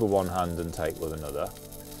can give with one hand and take with another.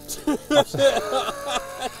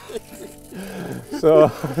 So,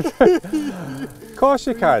 of course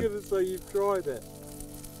you can. You're gonna say you've tried it.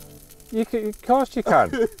 You can, of course you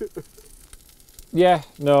can. Yeah,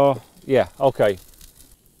 no, yeah, okay.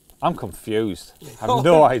 I'm confused. I have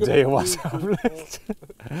no idea what's happening.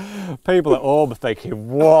 People at home are thinking,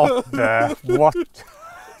 what?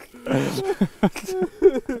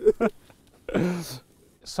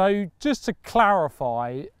 So just to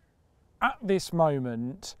clarify, at this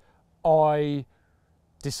moment, I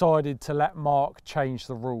decided to let Mark change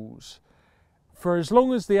the rules. For as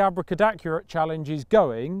long as the abracadabra challenge is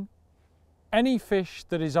going, any fish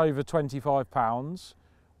that is over 25 pounds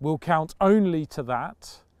will count only to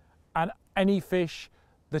that, and any fish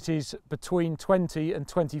that is between 20 and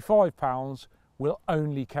 25 pounds will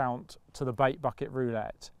only count to the bait bucket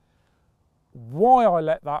roulette. Why I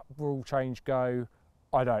let that rule change go,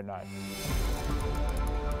 I don't know.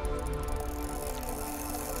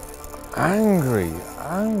 Angry,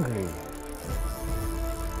 angry.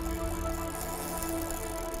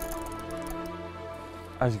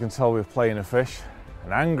 As you can tell, we're playing a fish,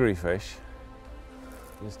 an angry fish.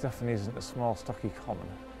 This definitely isn't a small, stocky common.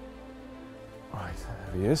 Right,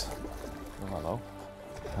 there he is. Oh, hello.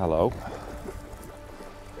 Hello.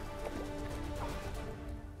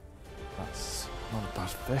 That's not a bad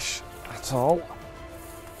fish at all.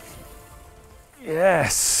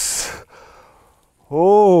 Yes!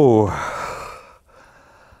 Oh!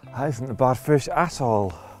 That isn't a bad fish at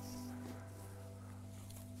all.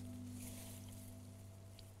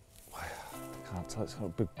 I can't tell, it's got a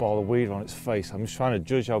big ball of weed on its face. I'm just trying to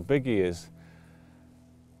judge how big he is.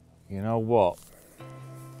 You know what?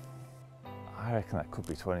 I reckon that could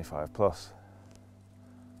be 25 plus.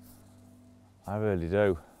 I really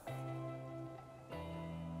do.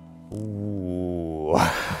 Ooh.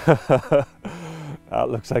 That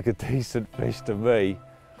looks like a decent fish to me.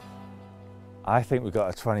 I think we've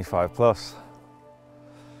got a 25 plus.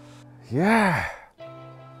 Yeah.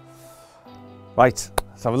 Right,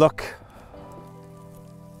 let's have a look.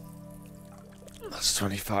 That's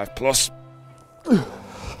 25 plus.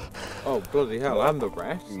 Oh, bloody hell, and the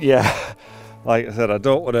rest. Yeah, like I said, I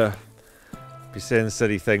don't want to be saying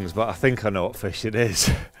silly things, but I think I know what fish it is.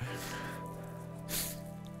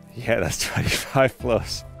 Yeah, that's 25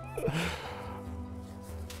 plus.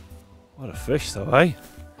 What a fish though, eh?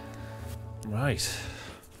 Right,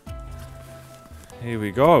 here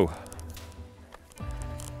we go.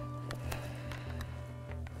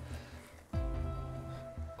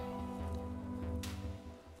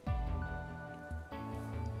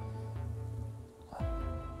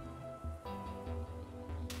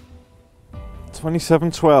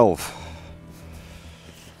 $27.12.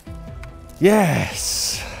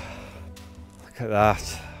 Yes! Look at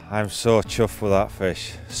that. I'm so chuffed with that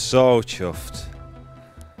fish. So chuffed.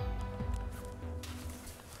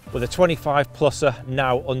 With a 25 pluser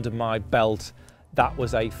now under my belt, that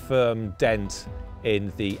was a firm dent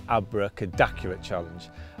in the abracadabra challenge.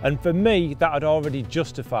 And for me, that had already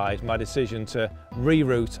justified my decision to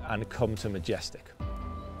reroute and come to Majestic.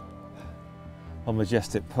 Well,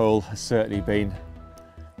 Majestic Pool has certainly been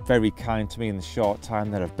very kind to me in the short time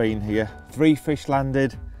that I've been here. 3 fish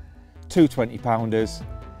landed, 2 20-pounders,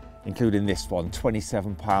 including this one,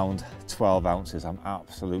 27 pound, 12 ounces. I'm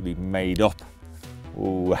absolutely made up.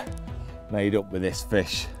 Ooh, made up with this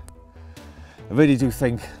fish. I really do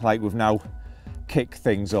think like we've now kicked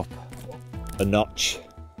things up a notch.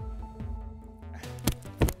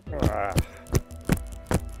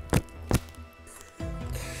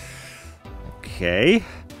 Okay.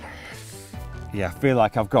 Yeah, I feel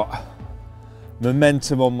like I've got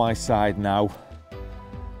momentum on my side now,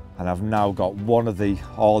 and I've now got one of the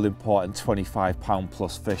all-important 25 pound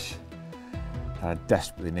plus fish that I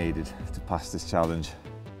desperately needed to pass this challenge.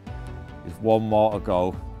 There's one more to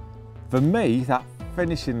go. For me, that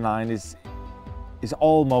finishing line is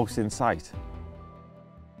almost in sight.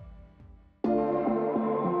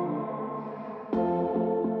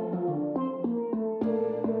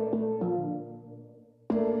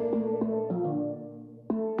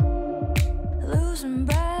 Losing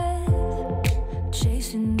breath,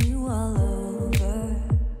 chasing you all over.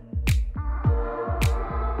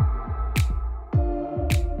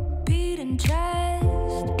 Beating chest,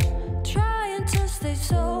 trying to stay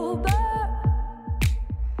sober.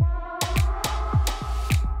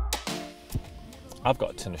 I've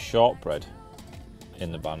got a tin of shortbread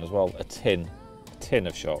in the van as well. A tin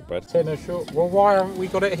of shortbread. Tin of short. Well, why haven't we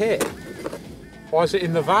got it here? Why is it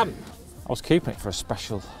in the van? I was keeping it for a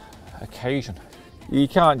special occasion. You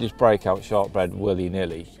can't just break out shortbread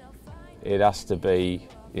willy-nilly. It has to be,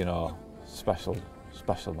 you know, special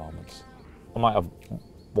moments. I might have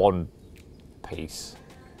one piece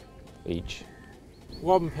each.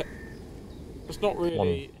 It's not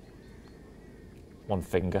really. One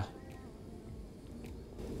finger.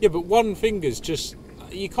 Yeah, but one finger's just.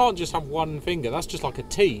 You can't just have one finger. That's just like a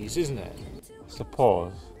tease, isn't it? I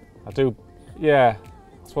suppose. I do. Yeah.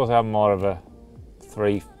 I suppose I have more of a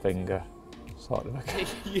 3-finger sort of.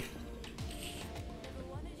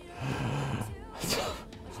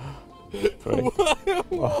 Three.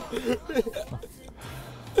 Oh.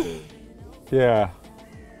 Yeah.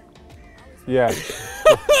 Yeah.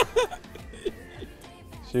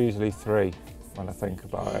 It's usually 3 when I think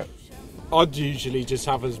about it. I'd usually just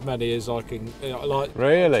have as many as I can, like.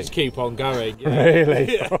 Really? Just keep on going. Yeah.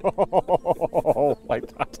 Really? Yeah. Oh, like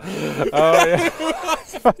that. Oh, yeah.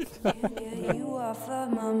 Yeah, you off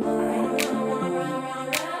of my mind.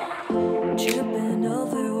 Tripping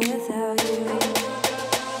over without you.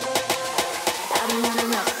 I'm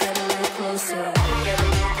running up, get a little closer.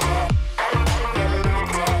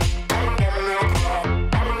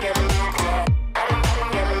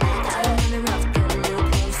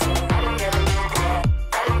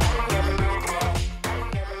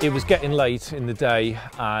 It was getting late in the day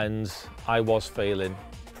and I was feeling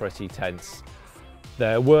pretty tense.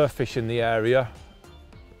 There were fish in the area.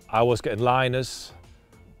 I was getting liners,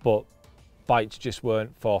 but bites just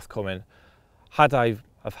weren't forthcoming. Had I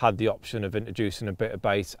have had the option of introducing a bit of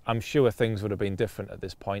bait, I'm sure things would have been different at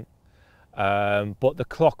this point. But the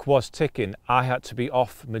clock was ticking. I had to be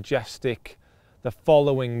off Majestic the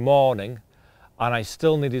following morning, and I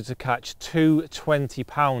still needed to catch 2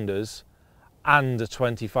 20-pounders and a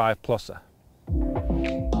 25 pluser.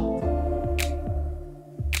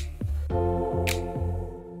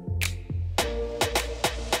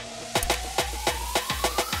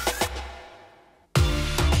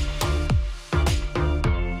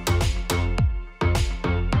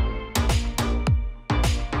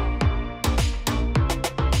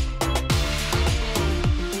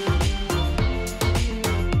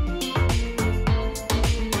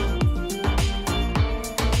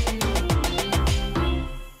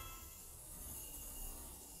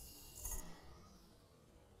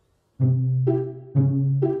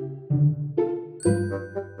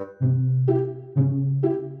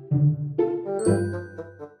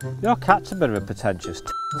 Your cat's a bit of a pretentious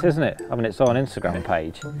isn't it? Having its own Instagram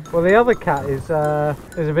page. Well, the other cat is a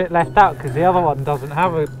bit left out because the other one doesn't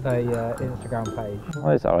have a Instagram page.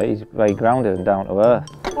 Well, it's alright, he's very grounded and down to earth.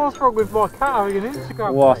 What's wrong with my cat having an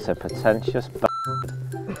Instagram What page? a pretentious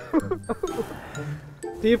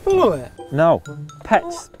Do you follow it? No.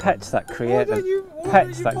 Pets that create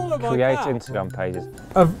pets that create Instagram pages.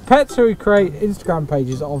 Pets who create Instagram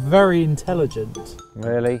pages are very intelligent.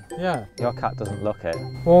 Really? Yeah. Your cat doesn't look it.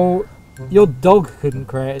 Well, your dog couldn't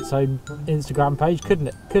create its own Instagram page, couldn't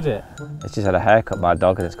it? Could it? It's just had a haircut, my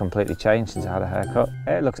dog, and it's completely changed since I had a haircut.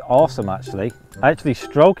 It looks awesome, actually. I actually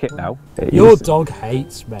stroke it now. Your dog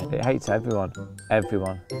hates men. It hates everyone.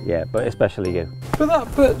 Everyone. Yeah, but especially you. But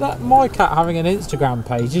that my cat having an Instagram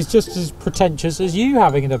page is just as pretentious as you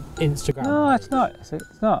having an Instagram. No, page. it's not.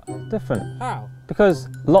 It's not. Different. How? Because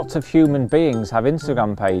lots of human beings have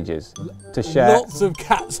Instagram pages to share. Lots of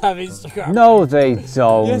cats have Instagram. No, they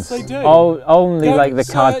don't. Yes, they do. Only Don't like the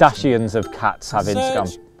search- Kardashians of cats have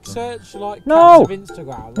Instagram. Search like No. cats of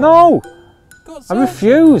Instagram. No, God, I search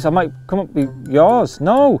refuse. I might come up with yours.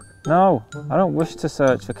 No, I don't wish to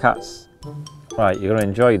search for cats. Right, you're going to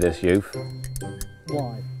enjoy this, youth.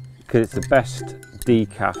 Why? Because it's the best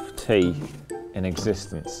decaf tea in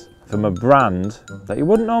existence. From a brand that you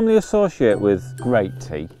wouldn't normally associate with great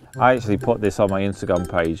tea. I actually put this on my Instagram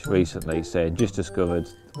page recently saying, just discovered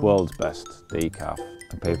world's best decaf.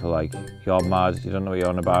 And people are like, you're mad, you don't know what you're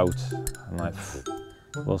on about. I'm like,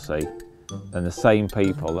 we'll see. Then the same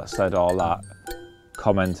people that said all that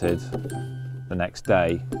commented the next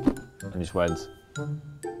day and just went,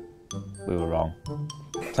 we were wrong.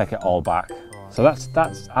 Take it all back. So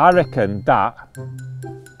that's I reckon that,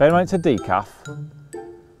 bear in mind it's a decaf.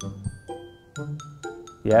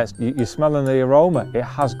 Yeah, you're smelling the aroma. It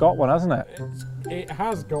has got one, hasn't it? It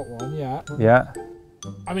has got one, yeah. Yeah.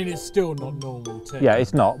 I mean, it's still not normal tea. Yeah,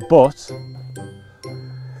 it's not, but...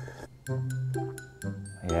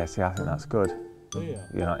 Yeah, see, I think that's good. Do you?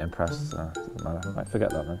 You're not impressed, so it doesn't matter. Right,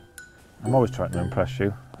 forget that then. I'm always trying to impress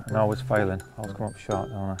you, and always failing. I always come up short,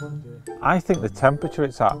 don't I? I think the temperature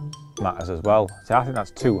it's at matters as well. See, I think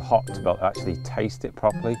that's too hot to be able to actually taste it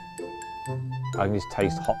properly. I can just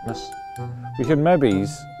taste hotness. We should maybe we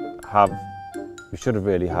should have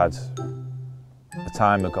really had a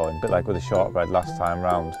timer going, a bit like with the shortbread last time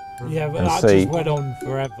round. Yeah, but and that see. just went on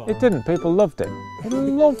forever. It didn't, people loved it. They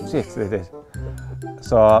loved it, they did.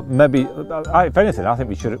 So maybe, if anything, I think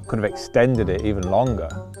we could have extended it even longer.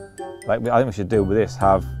 Like I think we should do with this,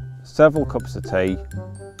 have several cups of tea,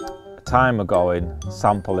 a timer going,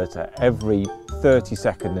 sample it at every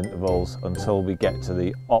 30-second intervals until we get to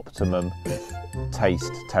the optimum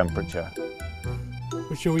taste temperature.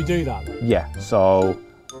 Well, shall we do that then? Yeah, so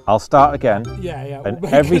I'll start again. Yeah. And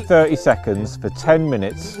every 30 seconds for 10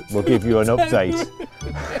 minutes we'll give you an update.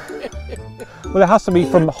 Well, it has to be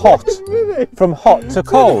from hot to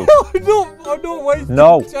cold. I'm not wasting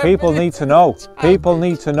No, 10 people minutes. need to know. People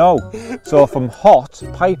need to know. So from hot,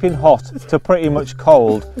 piping hot, to pretty much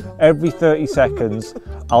cold, every 30 seconds,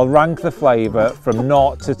 I'll rank the flavour from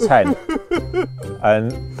 0 to 10.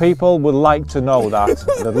 And people would like to know that.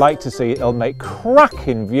 They'd like to see it. It'll make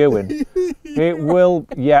cracking viewing. It will,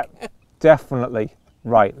 yeah, definitely.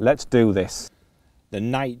 Right, let's do this. The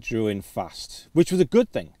night drew in fast, which was a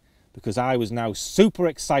good thing, because I was now super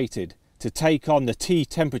excited to take on the tea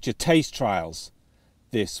temperature taste trials.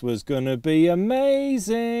 This was gonna be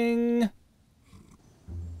amazing.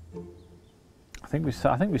 I think we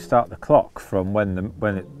start the clock from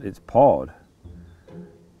when it's poured.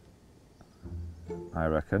 I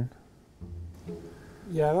reckon.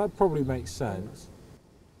 Yeah, that probably makes sense.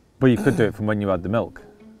 But you could do it from when you had the milk.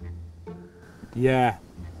 Yeah,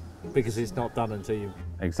 because it's not done until you...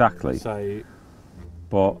 Exactly. So...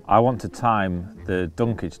 But I want to time the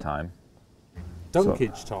dunkage time.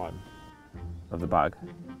 Dunkage time? Of the bag.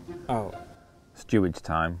 Oh. Stewage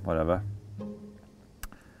time, whatever.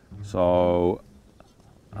 So,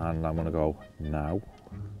 and I'm going to go now.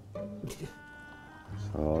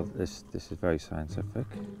 So this is very scientific.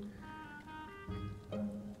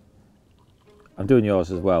 I'm doing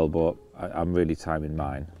yours as well, but I'm really timing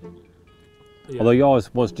mine. Yeah. Although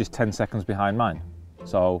yours was just 10 seconds behind mine.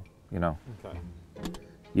 So, you know, okay.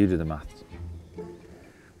 You do the maths.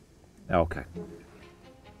 Okay.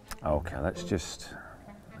 Okay, let's just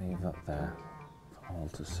leave that there for all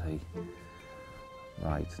to see.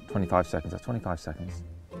 Right, 25 seconds, that's 25 seconds.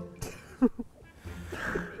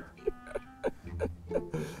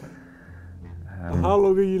 How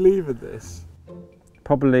long are you leaving this?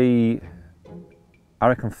 Probably, I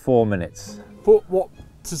reckon 4 minutes. For what?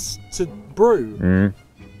 To brew? Mm.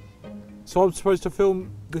 So I'm supposed to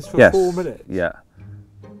film this for 4 minutes? Yeah.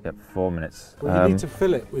 Yep, 4 minutes. Well, you need to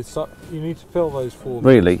fill it with you need to fill those 4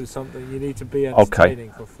 really? minutes with something. You need to be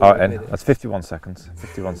entertaining for 4 minutes. That's 51 seconds.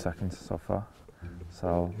 51 seconds so far.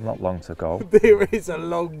 So not long to go. There is a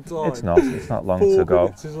long time. It's not long to go. 4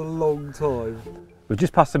 minutes is a long time. We've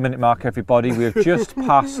just passed the minute mark, everybody. We've just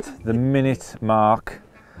passed the minute mark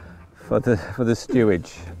for the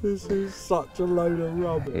stewage. This is such a load of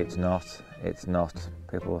rubbish. It's not. It's not.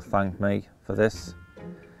 People will thank me for this.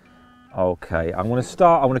 Okay, I'm going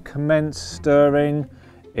to commence stirring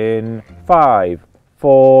in 5,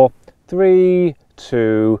 4, 3,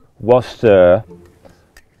 2, stir.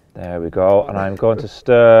 There we go. And I'm going to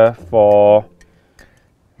stir for,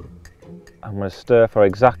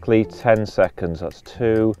 exactly 10 seconds. That's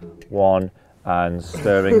 2, 1, and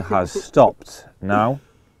stirring has stopped. Now,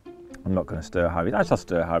 I'm not going to stir Harry's. I shall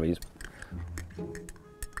stir Harry's.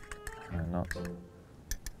 I'm not.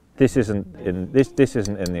 This isn't in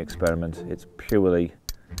the experiment. It's purely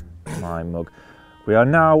my mug. We are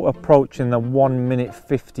now approaching the 1 minute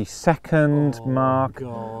 50 second mark.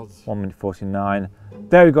 God. 1 minute 49.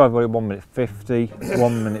 There we go, everybody. 1 minute 50.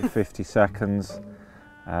 1 minute 50 seconds.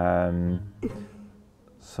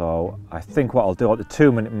 So I think what I'll do at the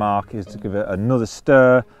 2 minute mark is to give it another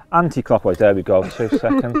stir, anti-clockwise. There we go. 2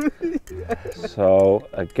 seconds. Yes. So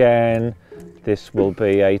again, this will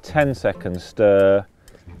be a 10-second stir.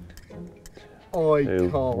 2,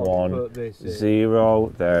 1,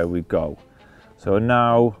 0. There we go. So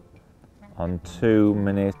now on 2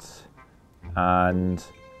 minutes and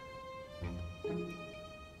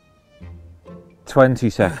 20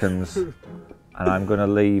 seconds, and I'm going to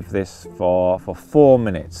leave this for 4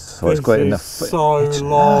 minutes. So this it's going in the. So it's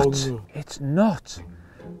long. Not. It's not.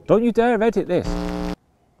 Don't you dare edit this.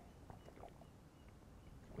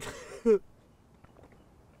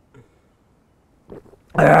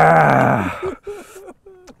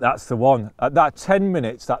 That's the one. At that 10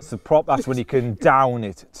 minutes, that's the prop. That's when you can down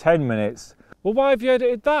it. 10 minutes. Well, why have you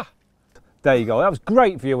edited that? There you go. That was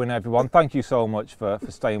great viewing, everyone. Thank you so much for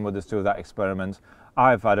staying with us through that experiment.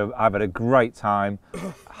 I've had a great time.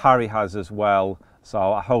 Harry has as well.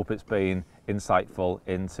 So I hope it's been insightful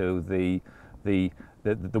into the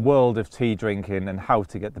world of tea drinking and how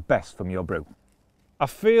to get the best from your brew. I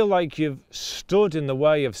feel like you've stood in the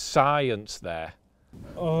way of science there.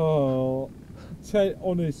 Oh,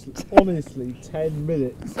 honestly, 10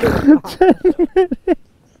 minutes. 10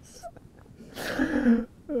 minutes.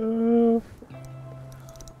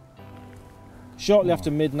 Shortly after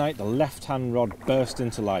midnight, the left-hand rod burst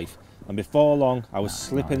into life, and before long, I was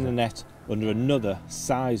slipping the net under another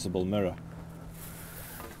sizable mirror.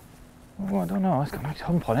 Oh, I don't know. It's got a nice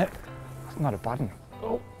hump on it. It's not a bad one.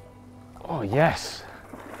 Oh yes.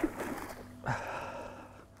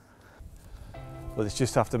 Well, it's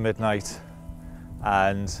just after midnight,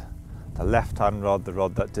 and the left-hand rod, the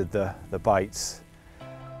rod that did the bites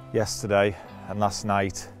yesterday and last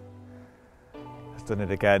night, has done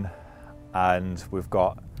it again, and we've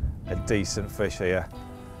got a decent fish here.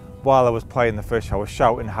 While I was playing the fish, I was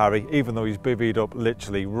shouting Harry, even though he's bivvied up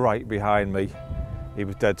literally right behind me. He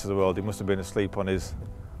was dead to the world. He must have been asleep on his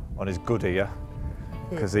good ear,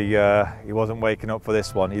 because he wasn't waking up for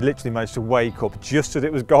this one. He literally managed to wake up just as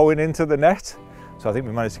it was going into the net. So I think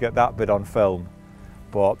we managed to get that bit on film.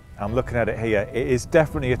 But I'm looking at it here. It is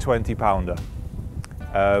definitely a 20 pounder.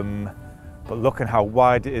 But looking how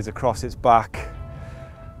wide it is across its back,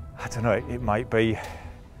 I don't know, it might be,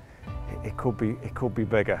 it could be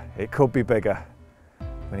bigger. It could be bigger.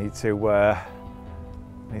 We need to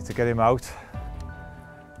get him out,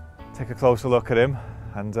 take a closer look at him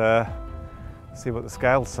and see what the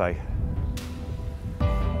scales say.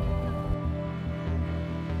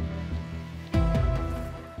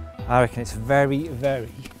 I reckon it's very, very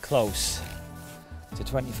close to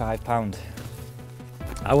 £25.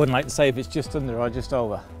 I wouldn't like to say if it's just under or just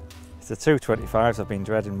over. It's the 225s I've been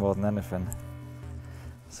dreading more than anything.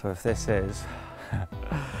 So if this is...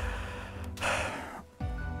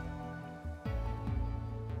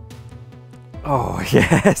 Oh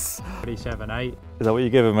yes! 27.8. Is that what you're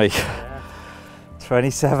giving me? Yeah.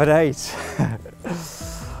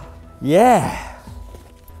 27.8. Yeah!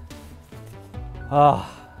 Oh.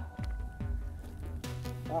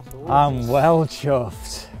 I'm well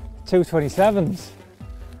chuffed. 227s.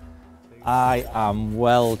 I am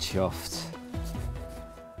well chuffed.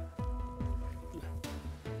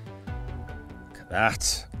 Look at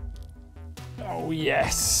that. Oh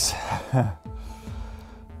yes.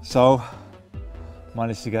 So,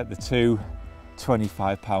 managed to get the two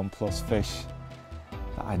 £25 plus fish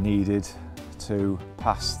that I needed to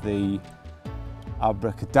pass the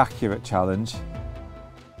abracadabra challenge.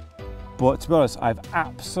 But to be honest, I've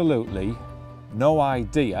absolutely no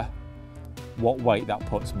idea what weight that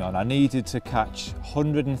puts me on. I needed to catch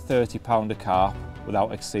 £130 of carp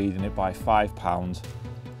without exceeding it by £5.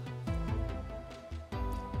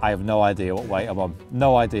 I have no idea what weight I'm on.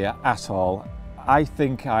 No idea at all. I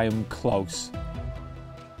think I am close.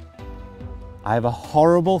 I have a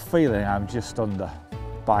horrible feeling I'm just under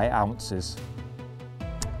by ounces.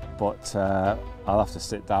 But I'll have to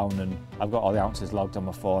sit down, and I've got all the ounces logged on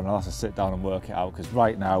my phone. I'll have to sit down and work it out, because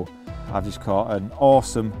right now I've just caught an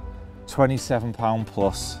awesome £27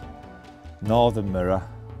 plus northern mirror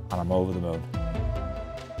and I'm over the moon.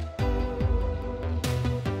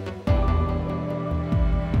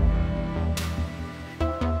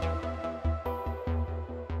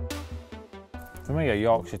 For me, a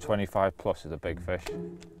Yorkshire 25 plus is a big fish.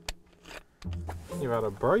 You've had a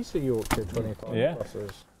brace of Yorkshire 25 Yeah.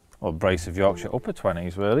 pluses. Well, a brace of Yorkshire upper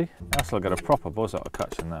 20s really. I still get a proper buzz out of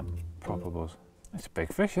catching them. Proper buzz. It's a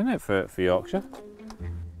big fish, isn't it, for Yorkshire?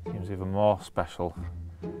 Seems even more special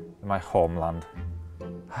in my homeland.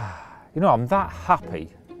 You know, I'm that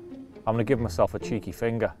happy, I'm gonna give myself a cheeky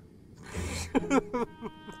finger.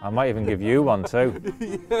 I might even give you one too.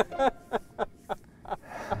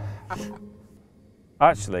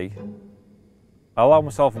 Actually, I'll allow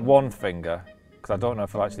myself one finger, because I don't know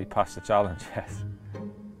if I'll actually pass the challenge yet.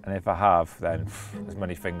 And if I have, then as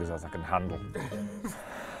many fingers as I can handle.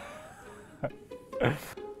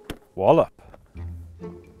 Wallop.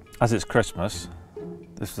 As it's Christmas,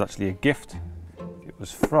 this was actually a gift. It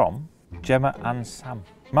was from Gemma and Sam.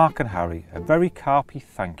 Mark and Harry, a very carpy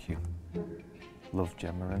thank you. Love,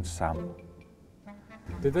 Gemma and Sam.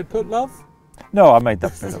 Did they put love? No, I made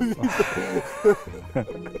that bit up.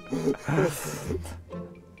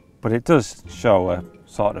 But it does show a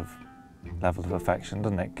sort of level of affection,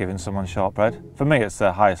 doesn't it? Giving someone shortbread. For me, it's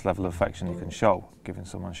the highest level of affection you can show, giving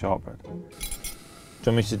someone shortbread. Do you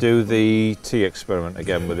want me to do the tea experiment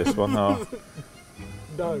again with this one? Or?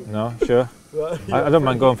 No. No, sure? I don't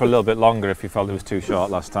mind going for a little bit longer if you felt it was too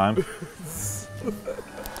short last time.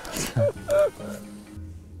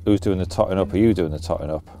 Who's doing the totting up? Are you doing the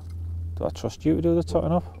totting up? Do I trust you to do the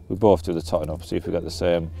totting up? We both do the totting up, see if we get the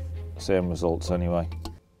same results anyway.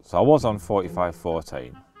 So I was on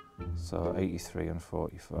 45.14, so 83 and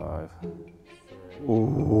 45.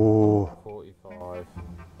 Ooh. 45,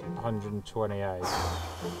 128.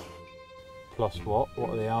 Plus what? What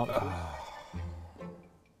are the ounces?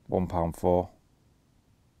 £1.4.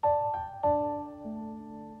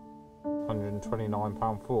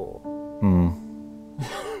 £129.4.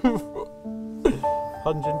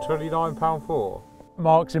 £129.4.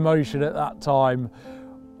 Mark's emotion at that time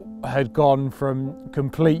had gone from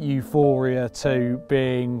complete euphoria to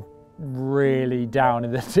being really down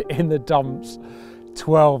in the dumps,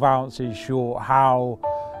 12 ounces short. How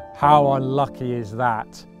unlucky is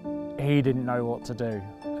that? He didn't know what to do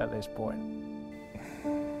at this point.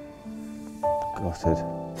 Gutted.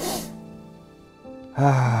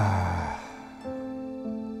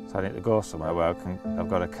 So I need to go somewhere where I've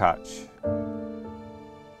got to catch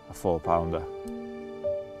a 4-pounder.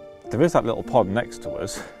 There is that little pond next to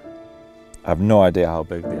us. I have no idea how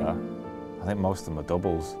big they are. I think most of them are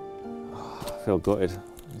doubles. I feel gutted.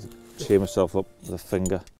 Cheer myself up with a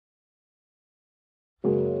finger.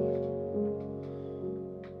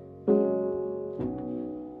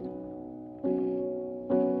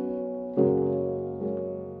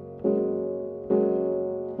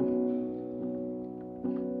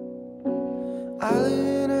 I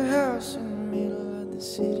live in a house in the middle of the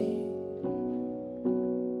city.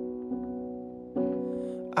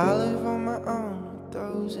 I live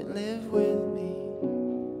live with me.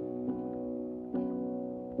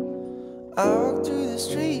 I walk through the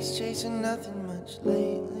streets chasing nothing much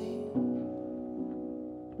lately.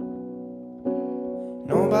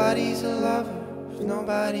 Nobody's a lover if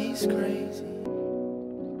nobody's crazy.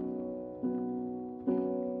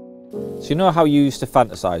 So you know how you used to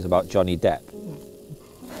fantasize about Johnny Depp?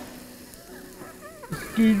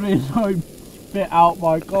 Excuse me as I spit out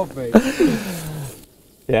my coffee.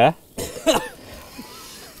 Yeah?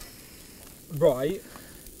 Right.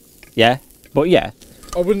 Yeah, but yeah.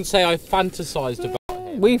 I wouldn't say I fantasised about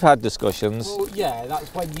him. We've had discussions. Well, yeah,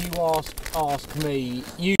 that's when you ask me,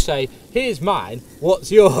 you say, here's mine,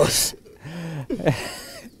 what's yours?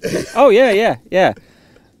 Oh, yeah.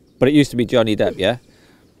 But it used to be Johnny Depp, yeah?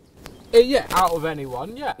 Yeah, out of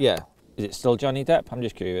anyone, yeah. Yeah. Is it still Johnny Depp? I'm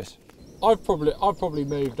just curious. I've probably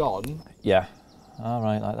moved on. Yeah. All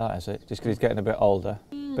right, like that, is it? Just because he's getting a bit older.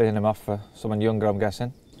 Bidding him off for someone younger, I'm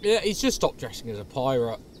guessing. Yeah, he's just stopped dressing as a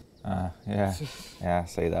pirate. Yeah. Yeah, I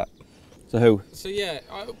see that. So who? So yeah,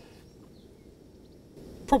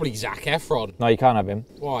 probably Zac Efron. No, you can't have him.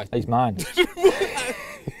 Why? He's mine.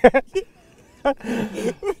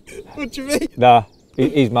 What do you mean? Nah,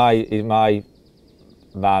 he's my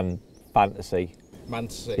man fantasy.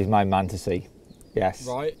 Fantasy. He's my fantasy. Yes.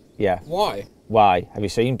 Right. Yeah. Why? Why? Have you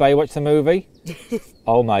seen Baywatch the movie?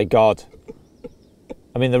 Oh my God.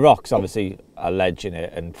 I mean, The Rock's obviously a legend in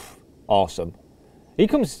it and awesome. He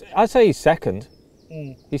comes, I'd say he's second.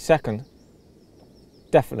 He's second.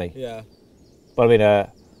 Definitely. Yeah. But I mean,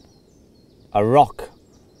 a Rock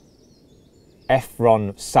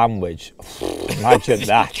Efron sandwich. Imagine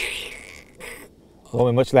that.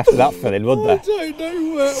 Won't be much left of that filling, would there? I don't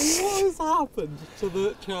know what has happened to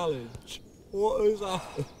the challenge. What has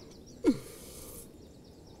happened?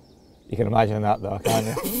 You can imagine that though, can't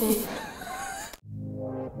you?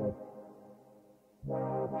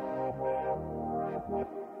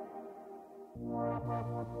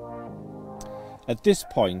 At this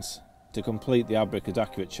point, to complete the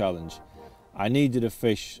abracadabra challenge, I needed a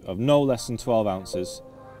fish of no less than 12 ounces,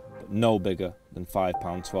 but no bigger than 5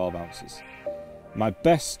 pound 12 ounces. My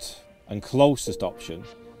best and closest option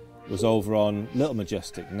was over on Little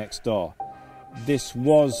Majestic next door. This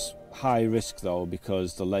was high risk though,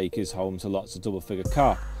 because the lake is home to lots of double figure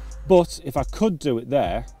carp. But if I could do it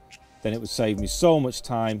there, then it would save me so much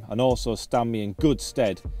time and also stand me in good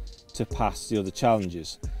stead to pass the other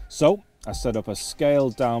challenges. So I set up a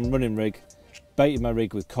scaled down running rig, baited my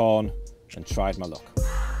rig with corn and tried my luck.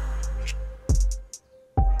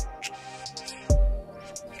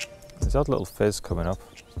 There's odd little fizz coming up.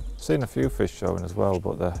 I've seen a few fish showing as well,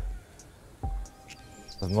 but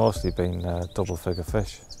they've mostly been double figure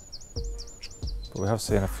fish. But we have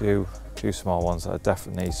seen a few small ones that are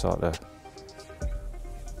definitely sort of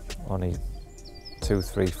only 2,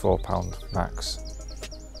 3, 4 pound max.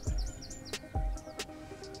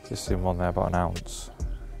 Just seen one there about an ounce.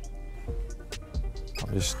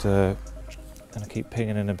 I'm just gonna keep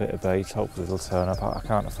pinging in a bit of bait, hopefully they'll turn up. I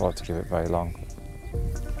can't afford to give it very long.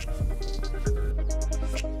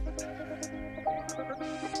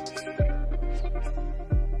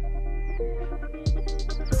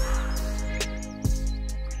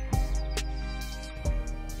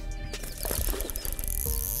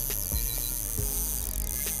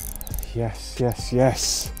 Yes, yes,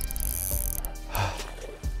 yes.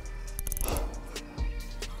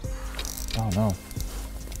 Oh no.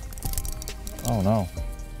 Oh no.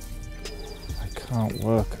 I can't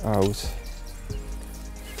work out.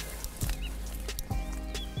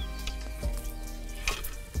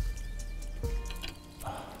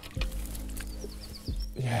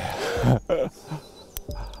 Yeah.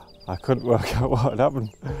 I couldn't work out what had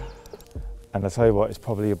happened. And I tell you what, it's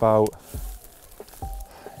probably about,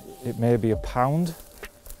 it may be a pound.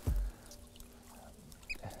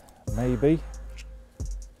 Maybe.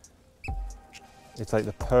 It's like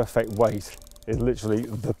the perfect weight. It's literally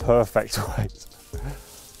the perfect weight.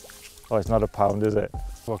 Oh, it's not a pound, is it?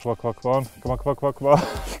 Come on, come on, come on, come on, come on, come on, come on, come on.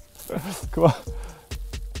 Come on.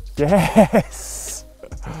 Yes!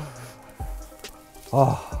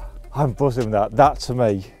 Oh, I'm buzzing that. That to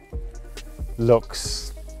me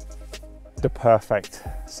looks the perfect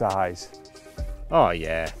size. Oh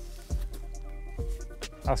yeah.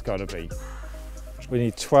 That's gotta be. We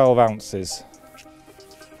need 12 ounces.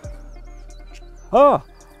 Oh!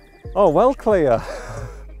 Oh, well clear.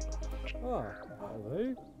 Oh,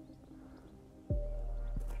 hello.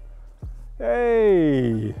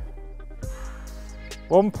 Hey!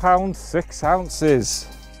 1 pound 6 ounces.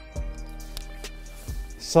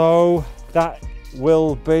 So that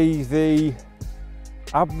will be the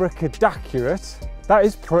abracadabra. That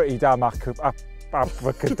is pretty damn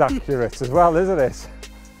abracadabra as well, isn't it?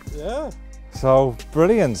 Yeah. So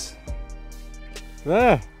brilliant.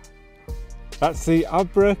 There. That's the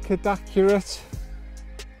abracadabra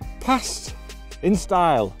passed in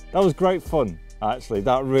style. That was great fun, actually.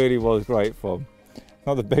 That really was great fun.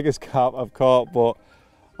 Not the biggest carp I've caught, but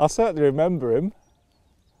I'll certainly remember him.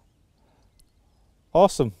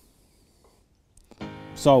 Awesome.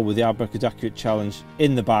 So with the abracadabra challenge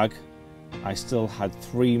in the bag, I still had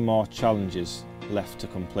 3 more challenges left to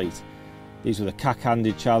complete. These were the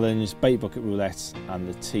cack-handed challenge, bait bucket roulette and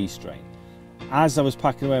the T-strain. As I was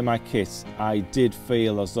packing away my kit, I did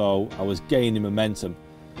feel as though I was gaining momentum,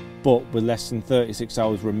 but with less than 36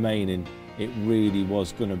 hours remaining, it really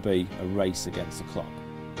was going to be a race against the clock.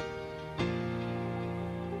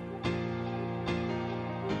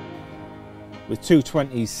 With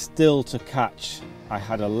 220s still to catch, I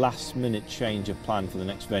had a last-minute change of plan for the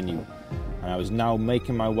next venue, and I was now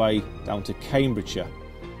making my way down to Cambridgeshire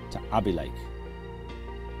to Abbey Lake.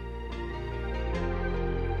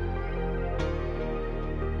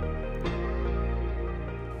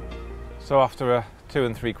 So after a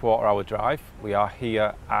 2 3/4 hour drive, we are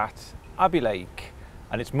here at Abbey Lake,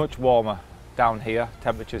 and it's much warmer down here,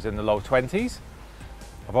 temperatures in the low 20s.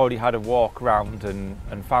 I've already had a walk around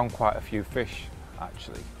and found quite a few fish,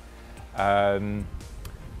 actually.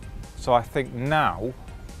 So I think now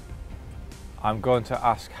I'm going to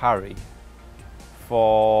ask Harry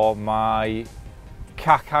for my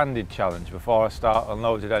cack-handed challenge before I start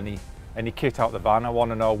unloading any kit out the van. I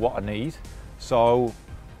want to know what I need. So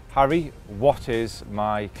Harry, what is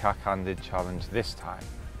my cack-handed challenge this time?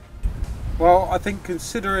 Well, I think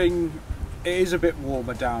considering it is a bit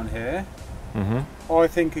warmer down here, I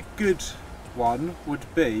think a good one would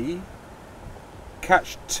be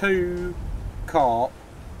catch 2 carp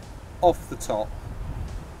off the top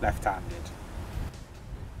left-handed.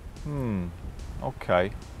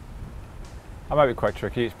 Okay. That might be quite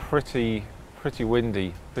tricky. It's pretty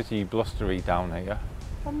windy, pretty blustery down here.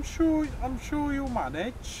 I'm sure you'll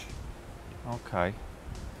manage. Okay.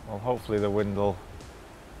 Well, hopefully the wind will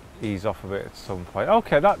ease off a bit at some point.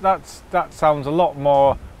 Okay, that sounds a lot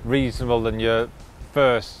more reasonable than your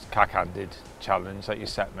first cack-handed challenge that you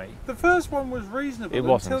set me. The first one was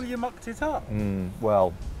reasonable until you mucked it up.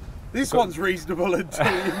 Well, this one's reasonable until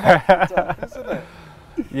you mucked it up, isn't it?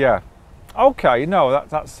 Yeah. Okay, no,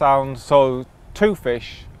 that sounds... So, 2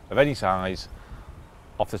 fish of any size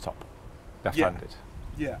off the top, left-handed.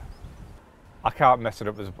 Yeah. I can't mess it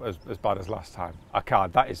up as bad as last time. I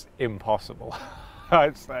can't. That is impossible,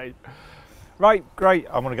 I'd say. Right, great.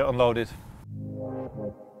 I'm going to get unloaded.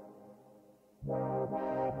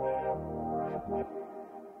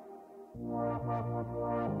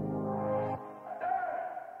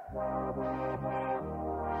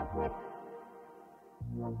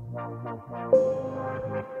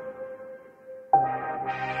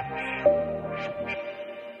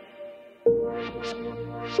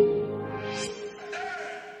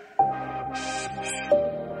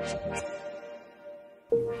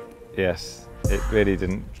 Yes, it really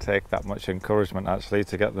didn't take that much encouragement actually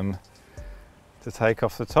to get them to take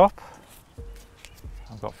off the top.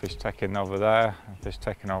 I've got fish taking over there and fish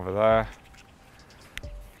taking over there.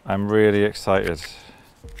 I'm really excited.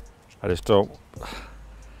 I just hope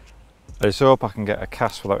I can get a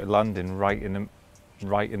cast without it landing right in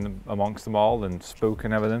amongst them all and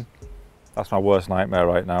spooking everything. That's my worst nightmare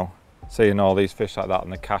right now. Seeing all these fish like that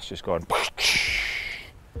and the cast just going.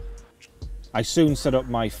 I soon set up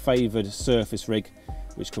my favoured surface rig,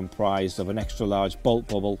 which comprised of an extra large bolt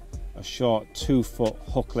bubble, a short 2-foot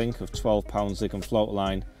hook link of 12-pound zig and floater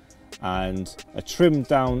line, and a trimmed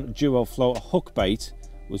down duo floater hook bait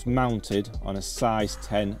was mounted on a size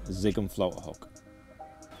 10 zig and floater hook.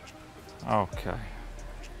 Okay.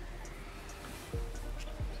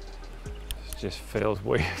 This just feels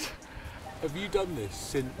weird. Have you done this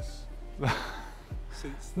since?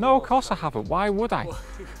 No, of course I haven't. Why would I?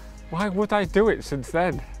 Why would I do it since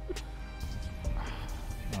then?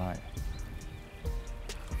 Right.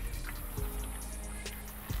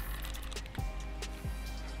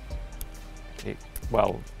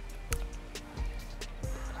 Well,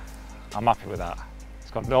 I'm happy with that.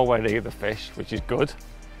 It's got nowhere near the fish, which is good.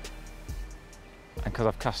 And because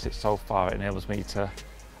I've cast it so far, it enables me to...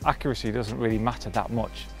 Accuracy doesn't really matter that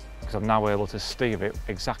much, because I'm now able to steer it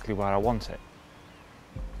exactly where I want it.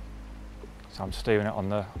 So I'm steering it on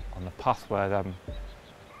the path where them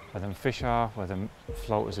fish are, where the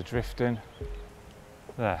floaters are drifting.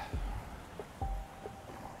 There.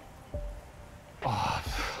 Oh,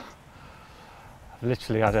 I've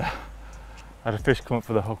literally had a fish come up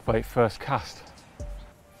for the hook bait first cast.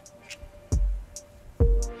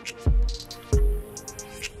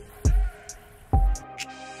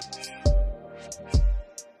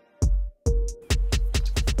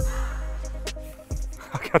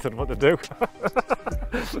 I don't know what to do.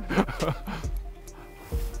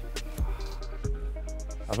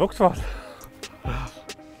 I've hooked one. Oh,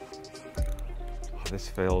 this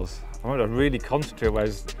feels, I'm having to really concentrate,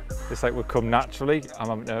 whereas this like would come naturally. I'm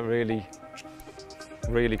having to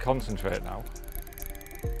really concentrate now.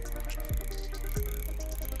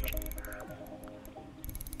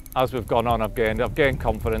 As we've gone on, I've gained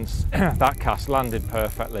confidence. That cast landed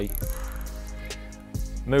perfectly.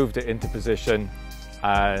 Moved it into position,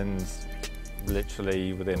 and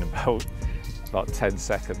literally within about 10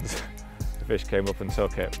 seconds, the fish came up and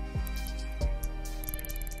took it.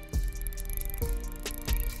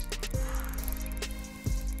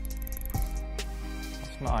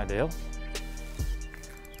 That's not ideal.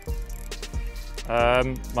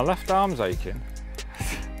 My left arm's aching,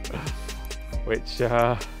 which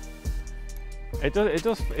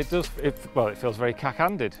it feels very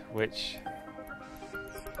cack-handed, which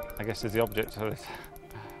I guess is the object of it.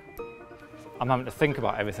 I'm having to think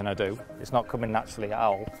about everything I do. It's not coming naturally at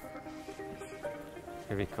all.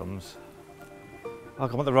 Here he comes. Oh,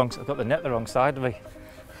 I've got the net the wrong side of me.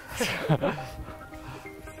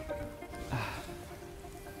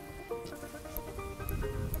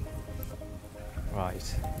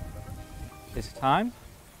 Right. This time.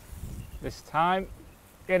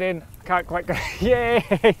 Get in. Can't quite get.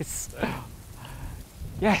 Yes.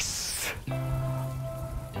 Yes.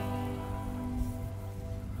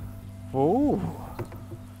 Ooh.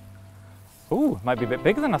 Ooh, might be a bit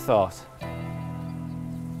bigger than I thought.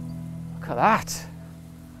 Look at that.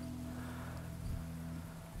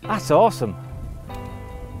 That's awesome.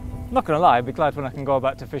 I'm not gonna lie, I'd be glad when I can go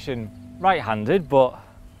back to fishing right-handed, but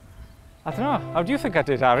I don't know. How do you think I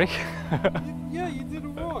did, Harry? Yeah, you did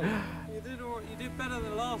all right. You did all right. You did better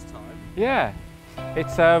than last time. Yeah.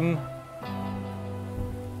 It's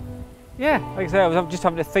yeah, like I say, I was just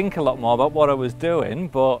having to think a lot more about what I was doing,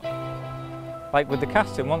 but like with the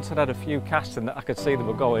casting, once I'd had a few casts and I could see they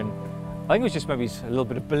were going, I think it was just maybe a little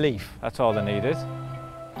bit of belief, that's all I needed.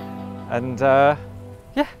 And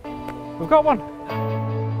yeah, we've got one.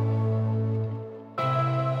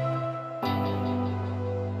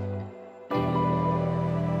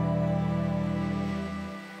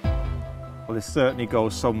 Well, this certainly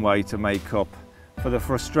goes some way to make up for the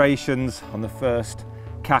frustrations on the first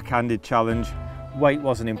cack-handed challenge. Weight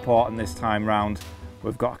wasn't important this time round.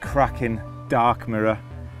 We've got a cracking dark mirror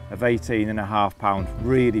of 18.5 pounds.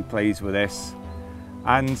 Really pleased with this.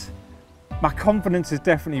 And my confidence is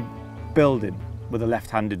definitely building with the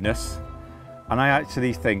left-handedness. And I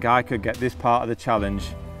actually think I could get this part of the challenge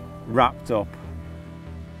wrapped up.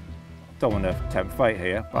 Don't want to tempt fate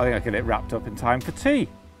here, but I think I could get it wrapped up in time for tea.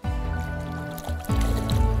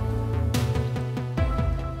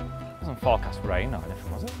 Wasn't forecast rain or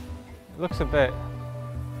anything, was it? It looks a bit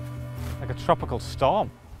like a tropical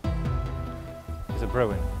storm. Is it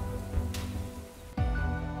brewing?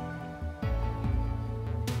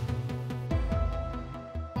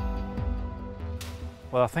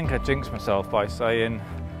 Well, I think I jinxed myself by saying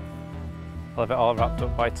I'll have it all wrapped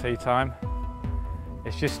up by tea time.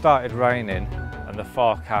 It's just started raining and the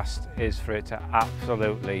forecast is for it to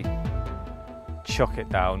absolutely chuck it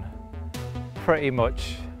down pretty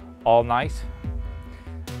much all night,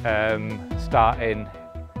 starting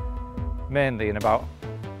mainly in about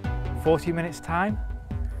 40 minutes time.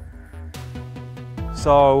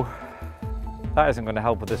 So that isn't going to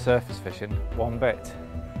help with the surface fishing one bit.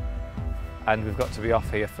 And we've got to be off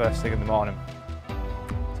here first thing in the morning.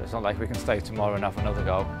 So it's not like we can stay tomorrow and have another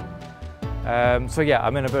go. So yeah,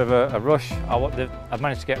 I'm in a bit of a rush. I've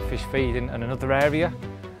managed to get fish feeding in another area.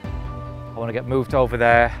 I want to get moved over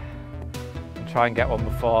there and try and get one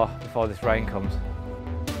before this rain comes.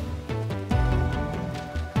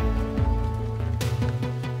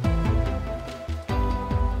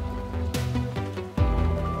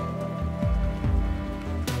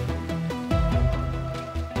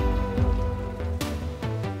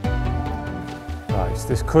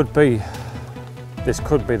 This could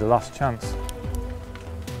be the last chance.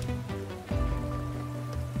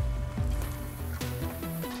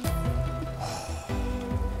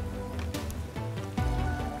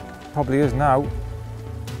 Probably is now.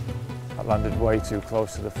 That landed way too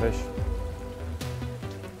close to the fish.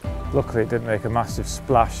 Luckily it didn't make a massive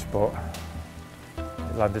splash, but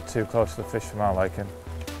it landed too close to the fish for my liking.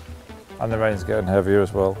 And the rain's getting heavier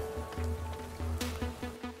as well.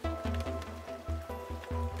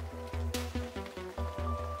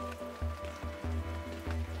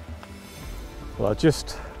 Well, I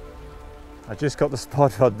just got the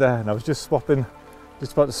spot rod there, and I was just about to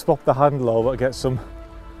swap the handle over to get some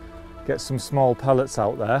small pellets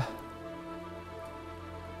out there,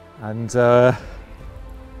 and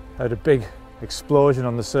Had a big explosion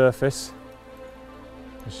on the surface.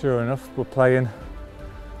 And sure enough, we're playing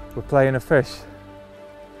a fish.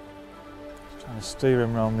 Just trying to steer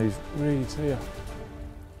him around these reeds here.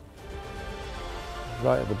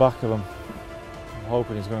 Right at the back of him. I'm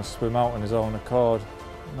hoping he's going to swim out on his own accord.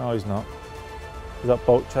 No, he's not. Is that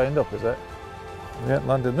boat chained up, is it? We ain't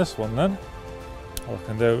landing this one then. All I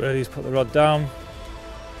can do really is put the rod down,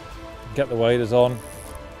 get the waders on,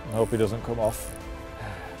 and hope he doesn't come off.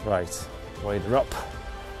 Right, wader up.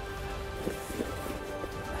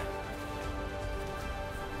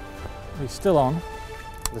 He's still on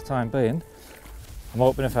for the time being. I'm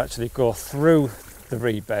hoping if I actually go through the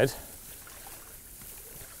reed bed,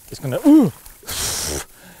 it's going to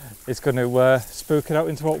spook it out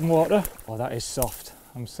into open water. Oh, that is soft.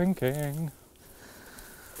 I'm sinking.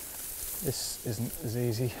 This isn't as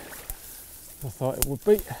easy as I thought it would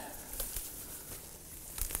be.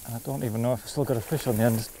 And I don't even know if I've still got a fish on the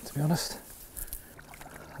end, to be honest.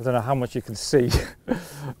 I don't know how much you can see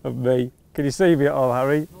of me. Can you see me at all,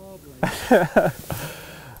 Harry?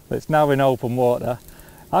 It's now in open water.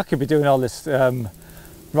 I could be doing all this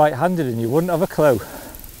right-handed and you wouldn't have a clue.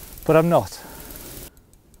 But I'm not.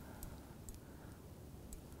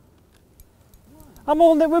 I'm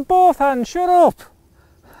holding it with both hands, shut up!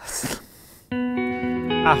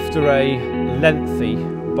 After a lengthy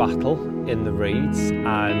battle in the reeds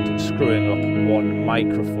and screwing up one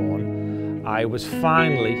microphone, I was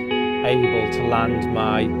finally able to land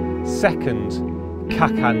my second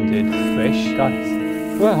cack-handed fish.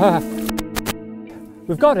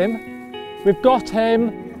 We've got him! We've got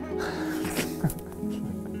him!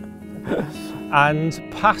 And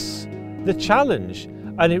pass the challenge.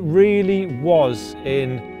 And it really was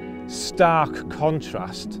in stark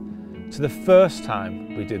contrast to the first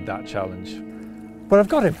time we did that challenge. But I've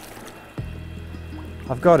got him.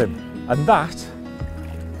 I've got him. And that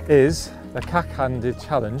is the cack-handed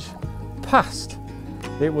challenge passed.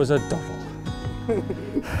 It was a doddle.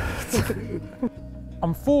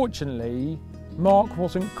 Unfortunately, Mark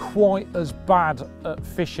wasn't quite as bad at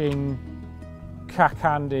fishing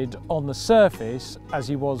cack-handed on the surface as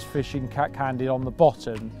he was fishing cack-handed on the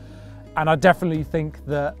bottom, and I definitely think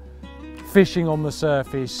that fishing on the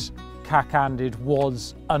surface cack-handed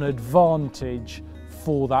was an advantage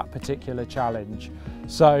for that particular challenge.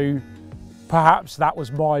 So perhaps that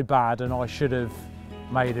was my bad and I should have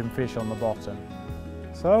made him fish on the bottom.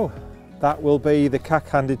 So that will be the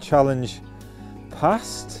cack-handed challenge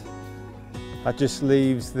passed. That just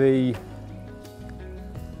leaves the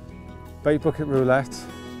bait bucket roulette,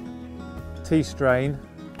 T-strain.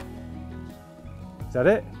 Is that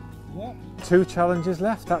it? Yeah. 2 challenges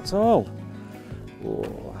left, that's all.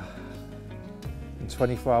 Oh. And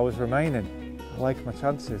 24 hours remaining. I like my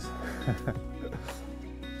chances.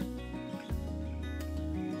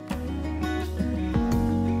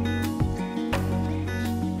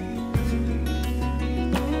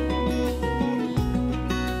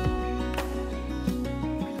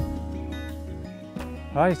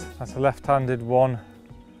 Right, that's a left-handed one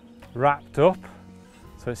wrapped up.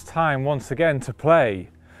 So it's time once again to play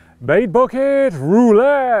bait bucket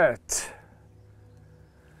roulette.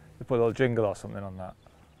 You put a little jingle or something on that.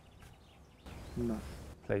 No.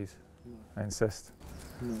 Please, No. I insist.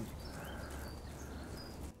 No.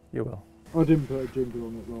 You will. I didn't put a jingle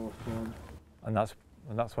on it last time. And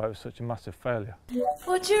that's why it was such a massive failure.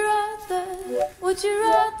 Would you rather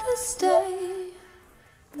stay?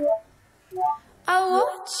 I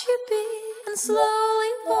watch you be and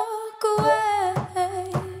slowly walk away.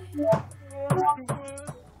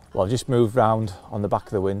 Well, I've just moved round on the back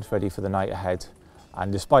of the wind, ready for the night ahead.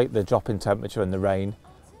 And despite the drop in temperature and the rain,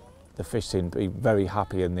 the fish seem to be very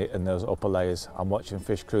happy in those upper layers. I'm watching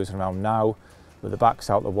fish cruising around now with the backs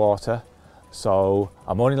out the water. So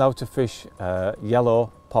I'm only allowed to fish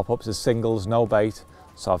yellow pop-ups as singles, no bait.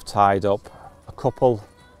 So I've tied up a couple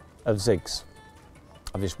of zigs.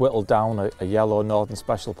 I've just whittled down a yellow Northern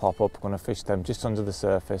Special pop-up. I'm going to fish them just under the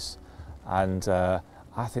surface, and I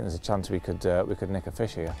think there's a chance we could nick a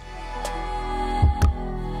fish here.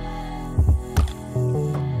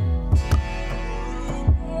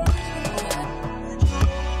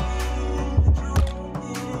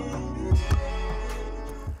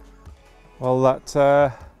 Well,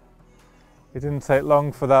 it didn't take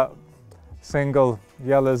long for that single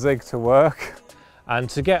yellow zig to work, and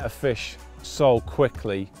to get a fish so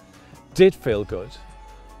quickly did feel good,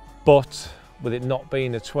 but with it not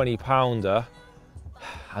being a 20-pounder,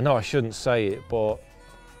 I know I shouldn't say it, but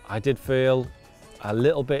I did feel a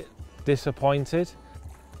little bit disappointed.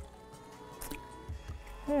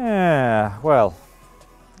 Yeah, well,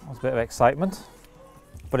 that was a bit of excitement,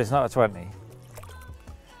 but it's not a 20.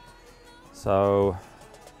 So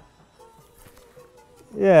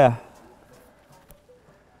yeah,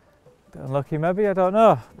 bit unlucky maybe, I don't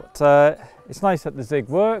know, but it's nice that the zig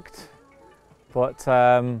worked, but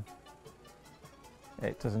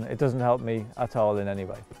it doesn't help me at all in any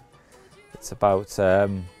way. It's about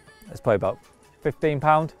it's probably about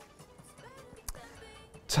 £15.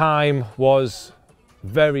 Time was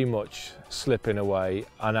very much slipping away,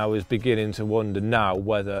 and I was beginning to wonder now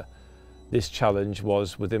whether this challenge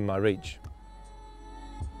was within my reach.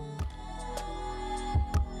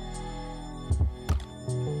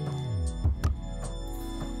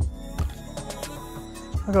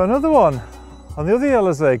 I got another one on the other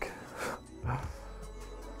yellow zig.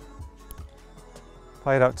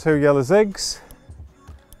 Played out 2 yellow zigs,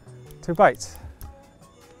 2 bites.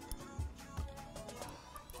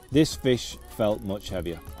 This fish felt much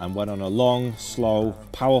heavier and went on a long, slow,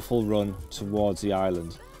 powerful run towards the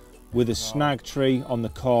island. With a snag tree on the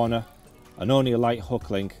corner and only a light hook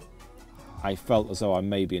link, I felt as though I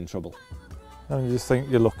may be in trouble. And you just think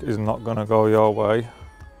your luck is not going to go your way.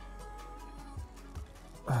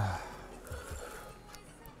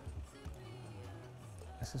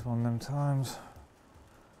 This is one of them times.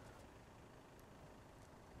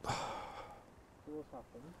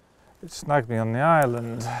 It snagged me on the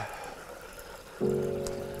island.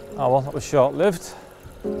 Oh well, that was short-lived.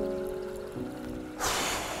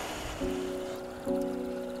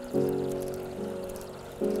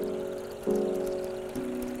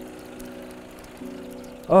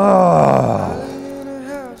 Oh.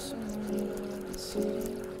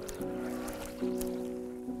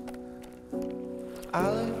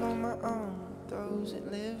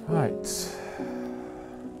 Right.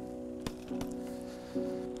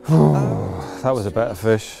 That was a better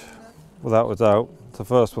fish, without a doubt. It's the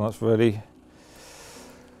first one that's really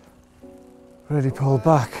pulled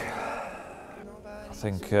back. I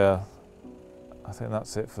think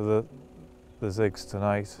that's it for the zigs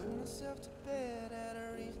tonight.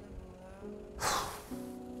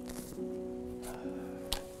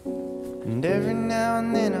 And every now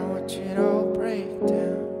and then I watch it all break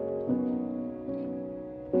down.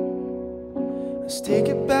 I stick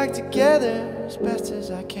it back together as best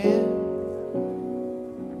as I can.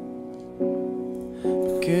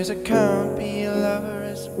 Because I can't be a lover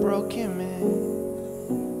as a broken man.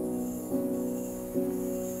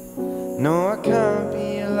 No, I can't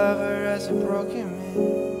be a lover as a broken man.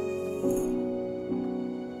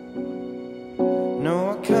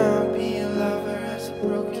 No, I can't be a lover as a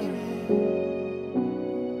broken man.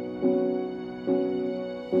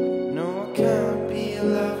 No, I can't be a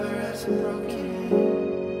lover as a broken man.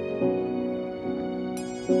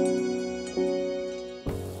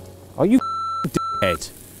 Are you dead?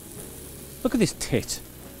 Look at this tit.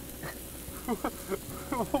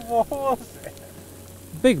 What was it?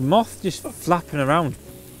 Big moth just flapping around.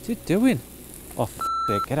 What's it doing? Oh, f***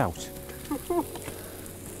 it, get out.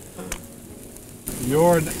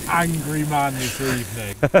 You're an angry man this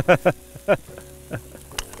evening.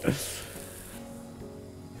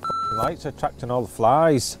 Lights are attracting all the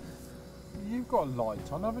flies. You've got a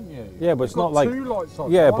light on, haven't you? Yeah, but it's You've not got like... 2 lights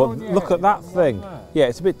on. Yeah, one but on your look head at that and one thing. there. Yeah,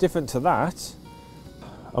 it's a bit different to that.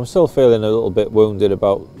 I'm still feeling a little bit wounded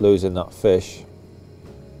about losing that fish.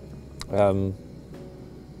 I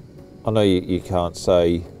know you can't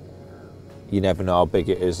say you never know how big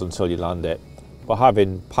it is until you land it, but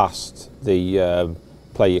having passed the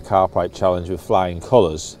Play Your Carp Right challenge with flying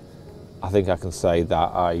colours, I think I can say that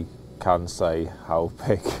I can say how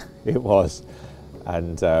big it was,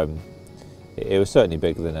 and it was certainly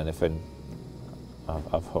bigger than anything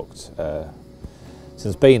I've hooked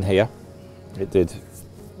since being here. It did,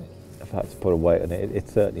 if I had to put a weight on it, it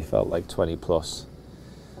certainly felt like 20 plus.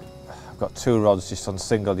 I've got 2 rods just on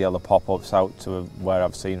single yellow pop-ups out to where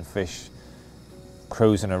I've seen fish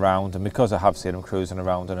cruising around, and because I have seen them cruising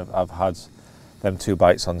around and I've had them 2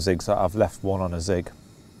 bites on zigs, I've left 1 on a zig.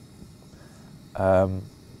 But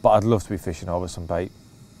I'd love to be fishing over some bait.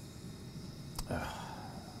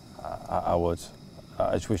 I would.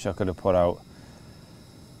 I just wish I could have put out,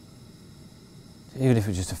 even if it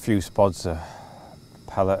was just a few spods of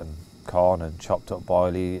pellet and corn and chopped up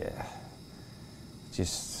boilie.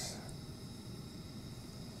 Just,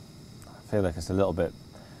 I feel like it's a little bit,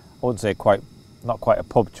 I wouldn't say not quite a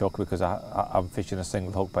pub chuck, because I'm fishing a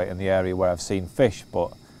single hook bait in the area where I've seen fish,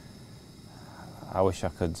 but I wish I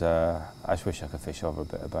could. I just wish I could fish over a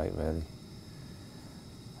bit of bait, really.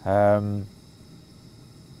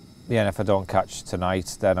 Yeah, and if I don't catch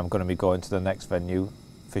tonight, then I'm going to be going to the next venue,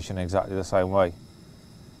 fishing exactly the same way.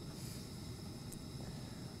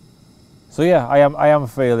 So yeah, I am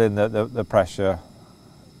feeling the pressure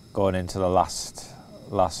going into the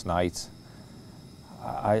last night.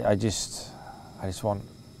 I just want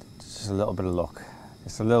just a little bit of luck.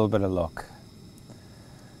 Just a little bit of luck.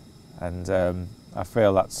 And I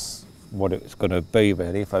feel that's what it's going to be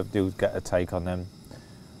really. If I do get a take on them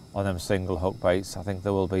single hook baits, I think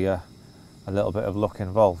there will be a little bit of luck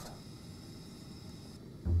involved.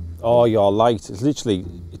 Oh, your light is literally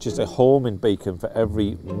just a homing beacon for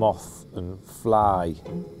every moth and fly.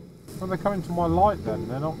 Well, they're coming to my light then,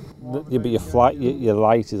 they're not... Yeah, but your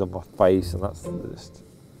light is on my face, and that's just...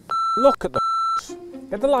 Look at the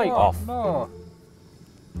get the light off. No.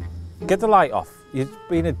 Get the light off. You're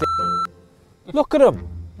being a Look at him.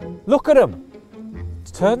 Look at him.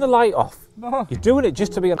 Turn the light off. No. You're doing it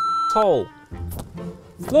just to be an asshole.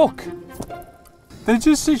 Look. They're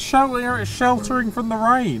just sheltering from the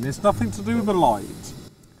rain. It's nothing to do with the light.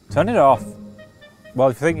 Turn it off. Well,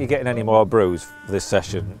 if you think you're getting any more brews for this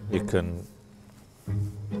session, you can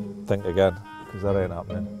think again, because that ain't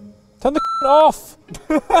happening. Turn the off!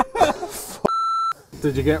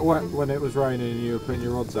 Did you get wet when it was raining and you were putting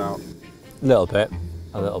your rods out? A little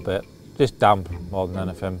bit. Just damp more than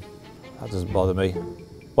anything. That doesn't bother me.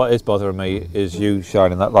 What is bothering me is you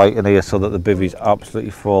shining that light in here so that the bivvy's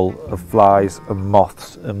absolutely full of flies and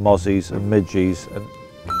moths and mozzies and midgies and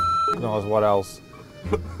knows what else.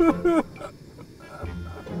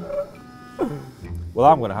 Well,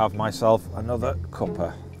 I'm going to have myself another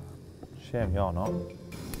cuppa. Shame you're not.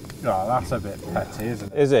 No, that's a bit petty,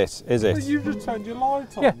 isn't it? Is it? Is it? But you just turned your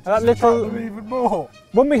light on. Yeah, that little. Them even more.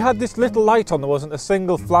 When we had this little light on, there wasn't a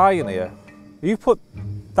single fly in here. You put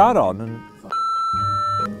that on and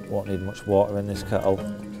won't need much water in this kettle.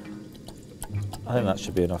 I think that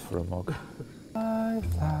should be enough for a mug. Fly,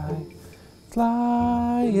 fly,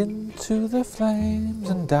 fly into the flames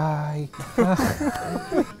and die.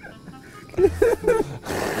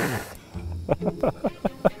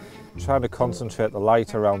 Trying to concentrate the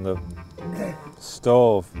light around the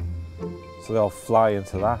stove so they all fly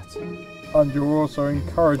into that. And you're also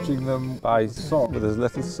encouraging them by song. With his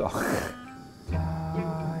little song.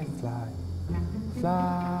 Fly, fly,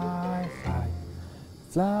 fly, fly,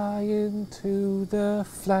 fly into the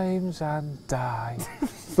flames and die.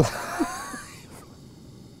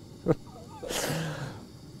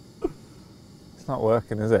 It's not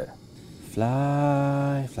working, is it?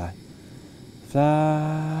 Fly, fly,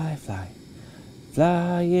 fly, fly,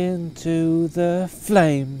 fly into the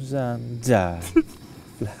flames and die.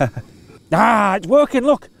 Ah, it's working,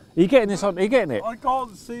 look! Are you getting this on? Are you getting it? I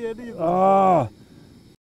can't see any of them. Oh.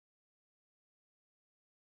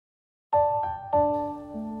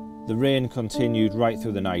 The rain continued right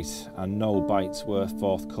through the night and no bites were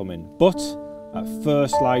forthcoming. But at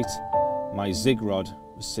first light, my zig rod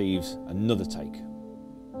receives another take.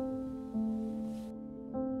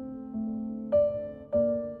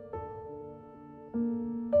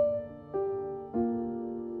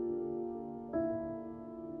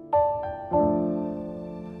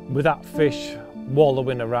 With that fish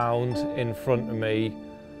wallowing around in front of me,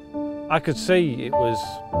 I could see it was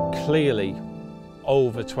clearly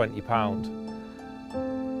over 20 pound,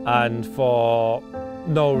 and for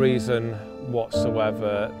no reason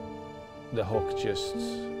whatsoever the hook just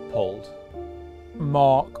pulled.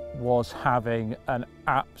 Mark was having an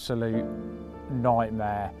absolute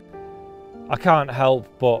nightmare. I can't help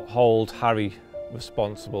but hold Harry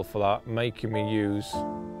responsible for that, making me use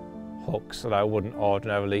hooks that I wouldn't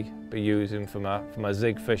ordinarily be using for my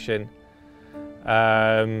zig fishing.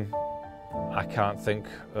 I can't think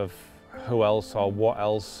of who else or what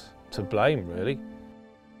else to blame, really.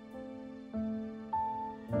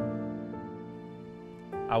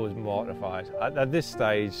 I was mortified. At this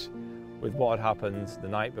stage, with what had happened the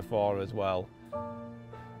night before as well,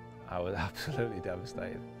 I was absolutely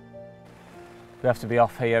devastated. We have to be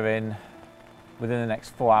off here within the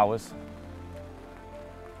next 4 hours.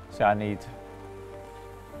 So I need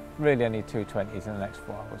 2 20s in the next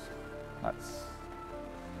 4 hours.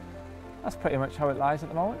 That's pretty much how it lies at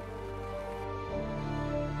the moment.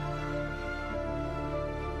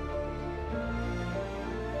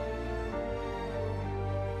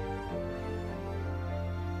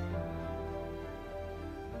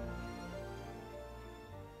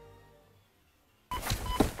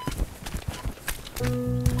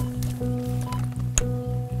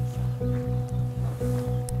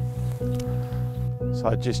 So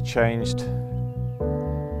I just changed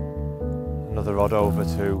another rod over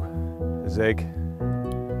to a zig.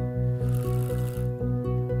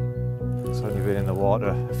 It's only been in the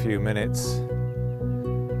water a few minutes.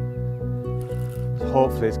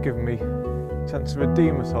 Hopefully it's given me a chance to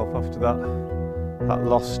redeem myself after that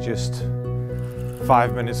loss just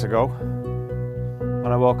 5 minutes ago.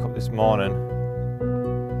 When I woke up this morning,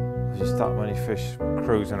 There's just that many fish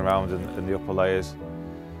cruising around in the upper layers.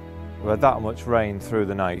 We had that much rain through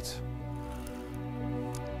the night.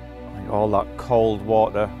 I think all that cold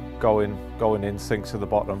water going in sinks to the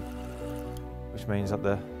bottom, which means that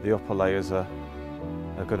the upper layers are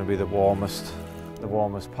going to be the warmest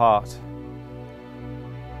part.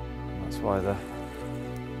 And that's why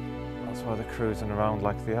they're cruising around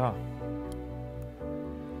like they are.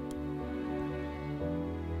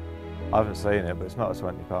 I haven't seen it, but it's not a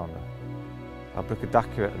 20 pounder. I'll book a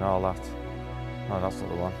accurate and all that. No, that's not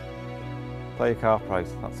the one. Play your carp right,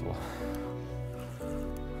 that's the one.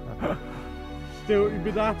 Still, you've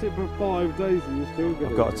been at it for 5 days and you're still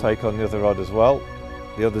going. I've got to take on the other rod as well.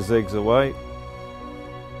 The other zig's away.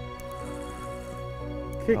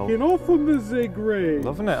 Kicking off on the zig rig.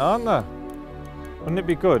 Loving it, aren't they? Wouldn't it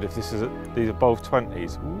be good if these are both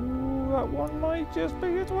 20s? Ooh, that one might just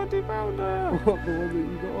be a 20 pounder. What, the one that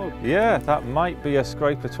you got on? Yeah, that might be a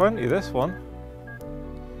scraper 20, this one. So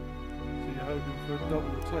you're hoping for a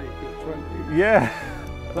double take at 20? Yeah.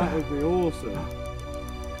 That would be awesome.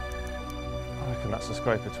 I reckon that's a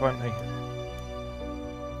scraper 20.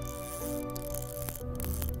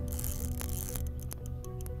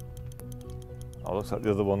 Oh, looks like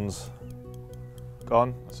the other one's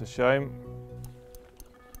gone. That's a shame.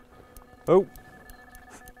 Oh!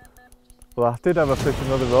 Well, I did have a fish on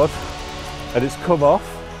another rod, and it's come off,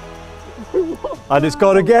 and it's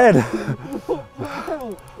gone again. What the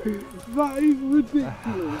hell? That is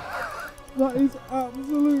ridiculous. That is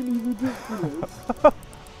absolutely ridiculous.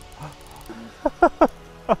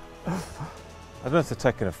 I don't know if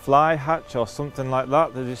they're taking a fly hatch or something like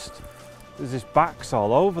that. There's just backs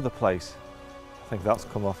all over the place. I think that's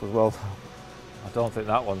come off as well. I don't think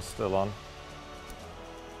that one's still on.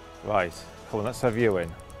 Right, come on, let's have you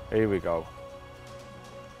in. Here we go.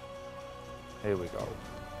 Here we go.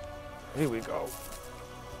 Here we go.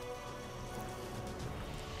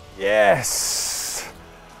 Yes!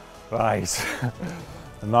 Right.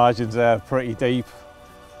 The margins there are pretty deep.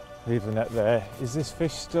 Leave the net there. Is this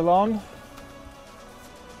fish still on?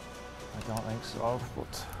 I don't think so,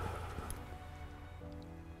 but...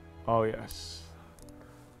 Oh yes.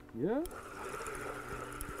 Yeah?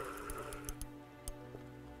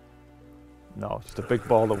 No, just a big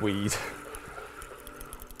ball of weed.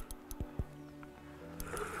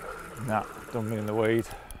 Nah, don't mean the weed.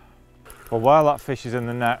 Well, while that fish is in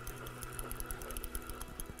the net,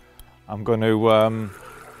 I'm going to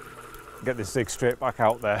get this zig straight back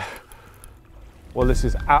out there. Well, this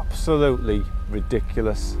is absolutely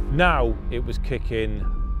ridiculous. Now it was kicking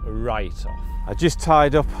right off. I just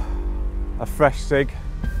tied up a fresh zig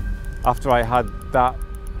after I had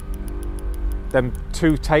them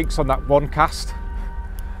 2 takes on that one cast,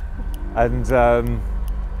 and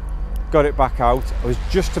got it back out. I was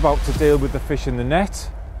just about to deal with the fish in the net,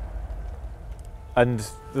 and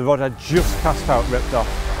the rod I just cast out ripped off.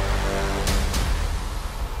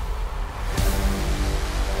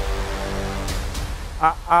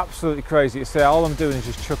 Absolutely crazy. You see, all I'm doing is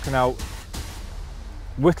just chucking out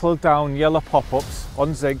whittled down yellow pop-ups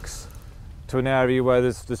on zigs to an area where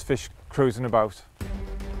there's fish cruising about.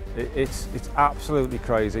 It's absolutely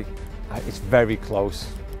crazy. It's very close.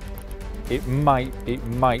 It might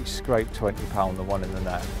scrape 20 pound, the one in the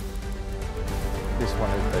net. This one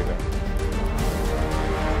is bigger.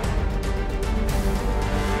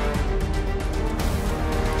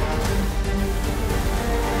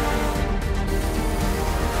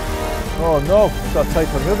 Oh no, I've got to take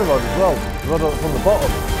on the other rod as well. The rod that's on the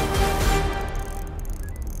bottom.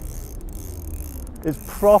 It's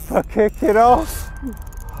proper kicking off.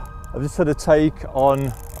 I've just had a take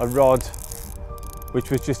on a rod which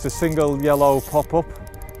was just a single yellow pop-up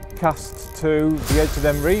cast to the edge of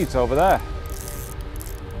them reeds over there.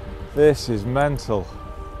 This is mental.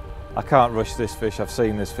 I can't rush this fish. I've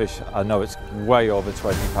seen this fish. I know it's way over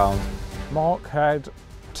 20 pound. Mark had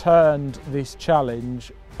turned this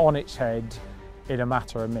challenge on its head in a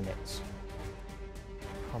matter of minutes.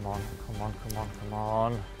 Come on, come on, come on, come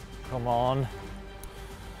on, come on.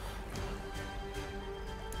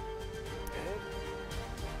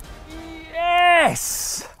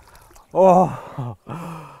 Yes! Oh,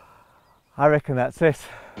 I reckon that's it.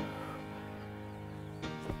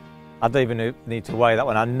 I don't even need to weigh that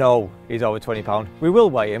one. I know he's over 20 pound. We will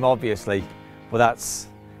weigh him, obviously, but that's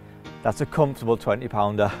a comfortable 20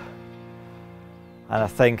 pounder. And I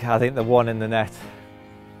think the one in the net,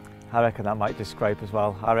 I reckon that might just scrape as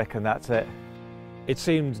well. I reckon that's it. It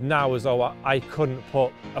seemed now as though I couldn't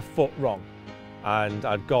put a foot wrong, and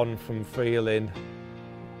I'd gone from feeling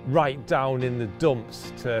right down in the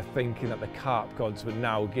dumps to thinking that the carp gods were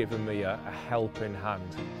now giving me a helping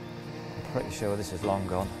hand. I'm pretty sure this is long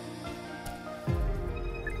gone.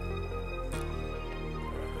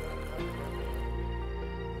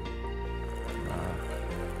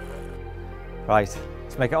 Right,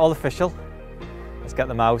 let's make it all official. Let's get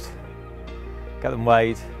them out, get them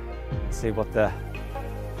weighed, and see what the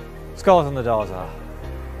scores on the doors are.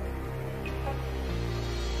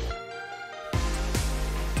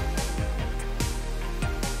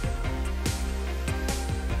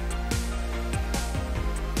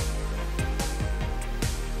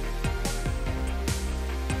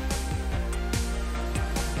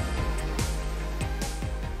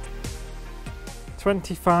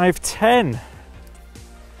 $25.10.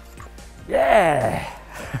 Yeah.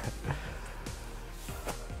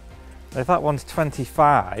 If that one's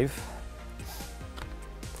 25,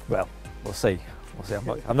 well, we'll see. We'll see.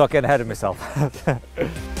 I'm not getting ahead of myself.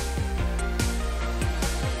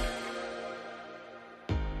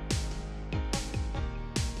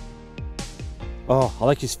 Oh, I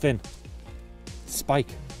like his fin.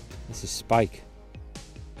 Spike. This is Spike.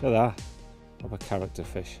 Look at that. What a character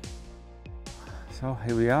fish. So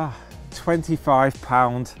here we are, 25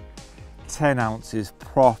 pound, 10 ounces,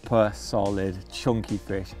 proper solid chunky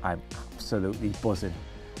fish. I'm absolutely buzzing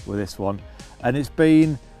with this one. And it's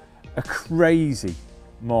been a crazy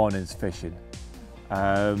morning's fishing.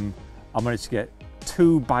 I managed to get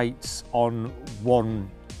 2 bites on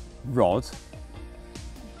 1 rod.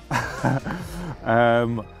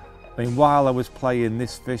 I mean, while I was playing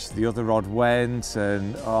this fish, the other rod went,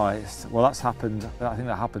 and well, that's happened. I think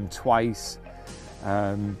that happened twice.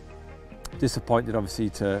 Disappointed,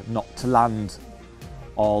 obviously, not to land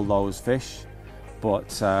all those fish,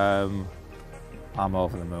 but I'm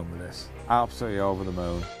over the moon with this. Absolutely over the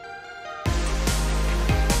moon.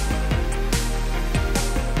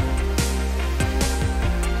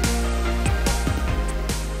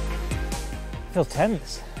 I feel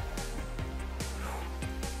tense.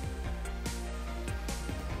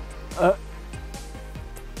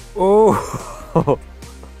 Oh.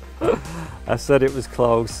 I said it was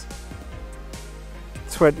close.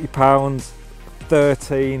 20 pounds,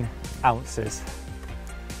 13 ounces.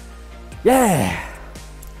 Yeah!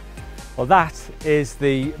 Well, that is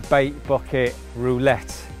the bait bucket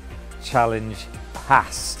roulette challenge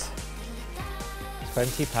passed.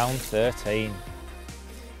 £20.13.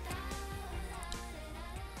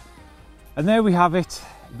 And there we have it.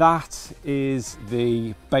 That is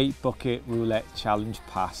the bait bucket roulette challenge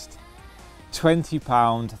passed.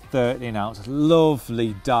 £20, 13 ounces,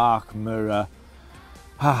 lovely dark mirror.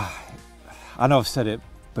 I know I've said it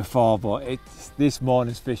before, but this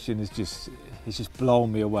morning's fishing is just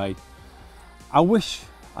blown me away. I wish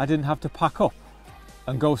I didn't have to pack up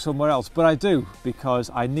and go somewhere else, but I do, because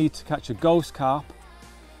I need to catch a ghost carp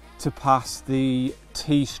to pass the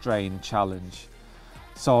T-strain challenge.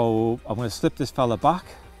 So I'm going to slip this fella back,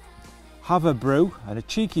 have a brew and a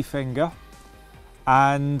cheeky finger,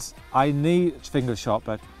 and I need finger shot,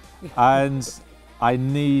 but and I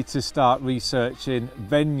need to start researching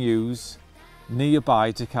venues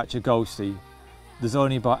nearby to catch a ghostie. There's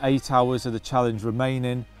only about 8 hours of the challenge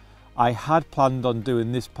remaining. I had planned on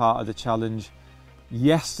doing this part of the challenge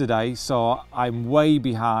yesterday, so I'm way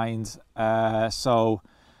behind. So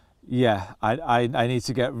yeah, I need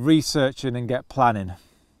to get researching and get planning.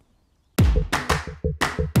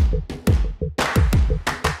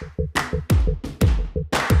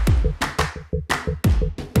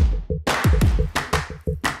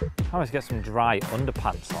 I must get some dry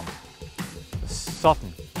underpants on.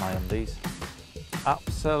 Sodden, my undies.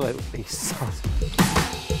 Absolutely sodden.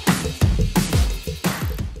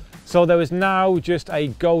 So there is now just a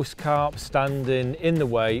ghost carp standing in the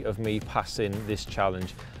way of me passing this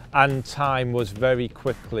challenge, and time was very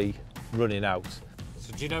quickly running out.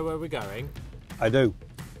 So do you know where we're going? I do.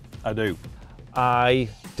 I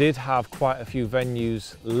did have quite a few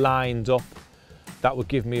venues lined up that would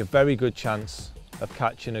give me a very good chance of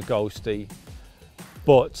catching a ghostie,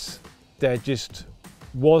 but there just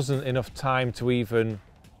wasn't enough time to even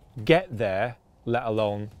get there, let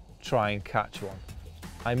alone try and catch one.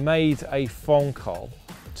 I made a phone call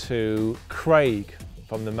to Craig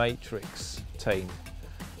from the Matrix team,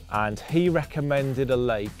 and he recommended a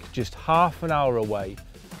lake just half an hour away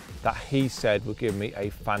that he said would give me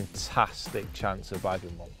a fantastic chance of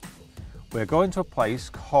bagging one. We're going to a place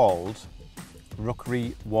called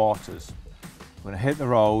Rookery Waters. We're going to hit the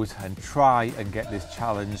road and try and get this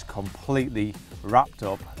challenge completely wrapped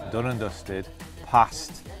up, done and dusted,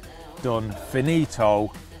 passed, done,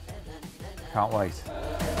 finito. Can't wait.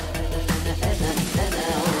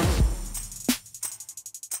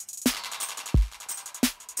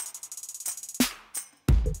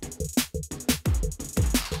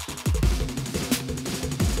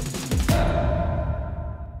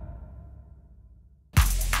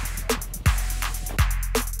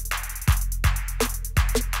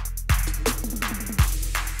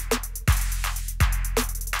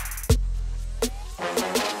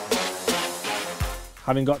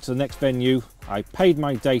 Having got to the next venue, I paid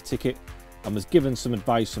my day ticket and was given some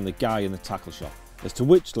advice from the guy in the tackle shop as to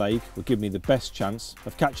which leg would give me the best chance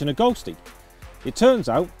of catching a ghostie. It turns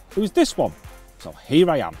out it was this one, so here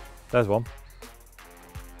I am. There's one.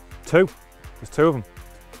 Two. There's two of them.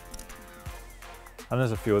 And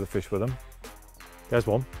there's a few other fish with them. There's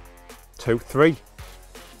one, two, three.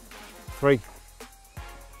 Three.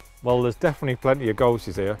 Well, there's definitely plenty of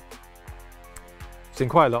ghosties here. I've seen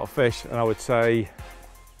quite a lot of fish, and I would say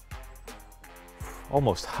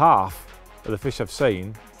almost half of the fish I've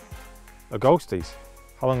seen are ghosties.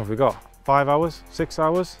 How long have we got? 5 hours? 6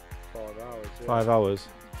 hours? 5 hours. Yeah. 5 hours.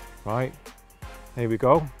 Right. Here we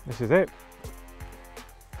go. This is it.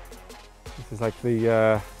 This is like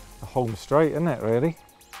the home straight, isn't it, really?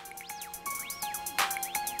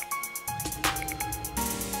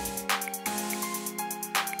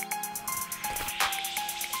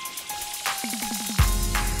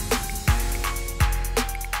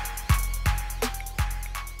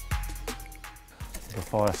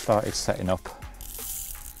 Before I started setting up,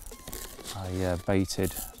 I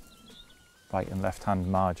baited right and left hand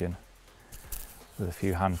margin with a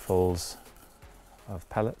few handfuls of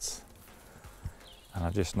pellets, and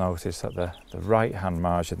I've just noticed that the right hand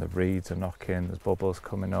margin, the reeds are knocking, there's bubbles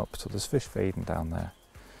coming up, so there's fish feeding down there.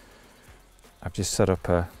 I've just set up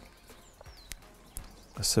a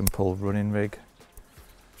simple running rig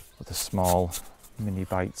with a small mini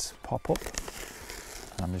bites pop up,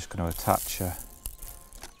 and I'm just going to attach a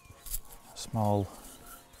small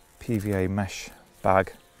PVA mesh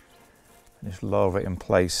bag and just lower it in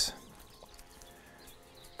place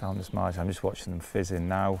down this margin. I'm just watching them fizz in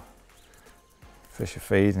now. Fish are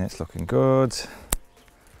feeding, it's looking good.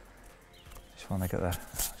 Just want to get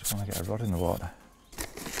a rod in the water.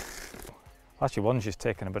 Actually, one's just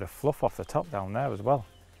taking a bit of fluff off the top down there as well.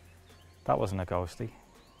 That wasn't a ghostie.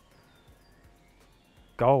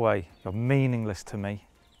 Go away, you're meaningless to me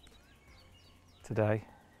today.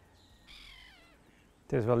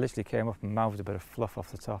 Did as well, literally came up and mouthed a bit of fluff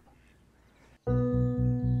off the top.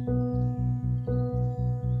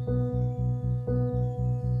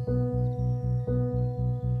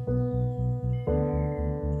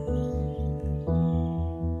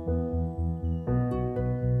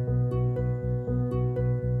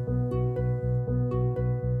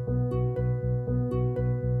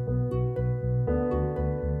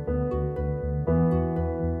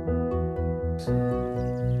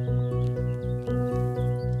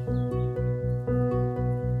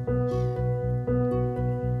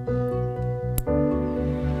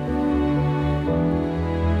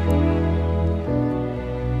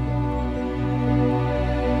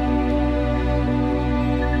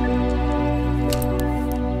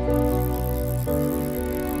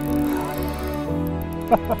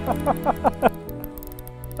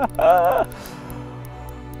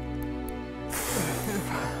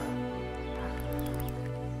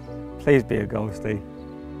 Please be a ghostie.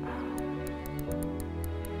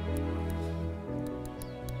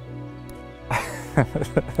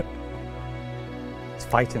 It's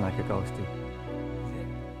fighting like a ghostie.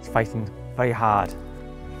 It's fighting very hard.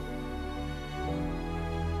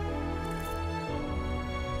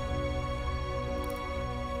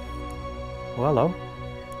 Oh, hello.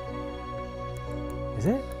 Is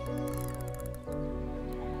it?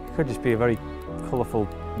 It could just be a very colourful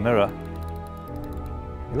mirror.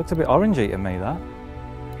 He looks a bit orangey to me, that.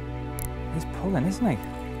 He's pulling, isn't he?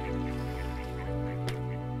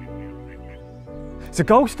 It's a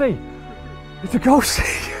ghostie! It's a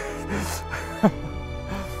ghostie!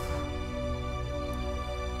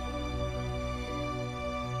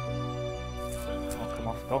 Don't come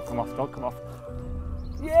off, don't come off, don't come off.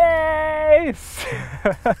 Yes!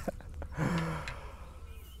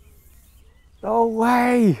 No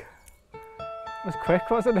way! It was quick,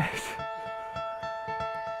 wasn't it?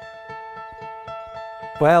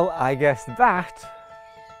 Well, I guess that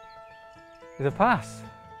is a pass.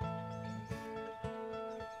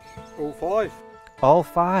 All 5. All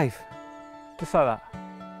 5. Just like that.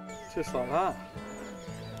 Just like that.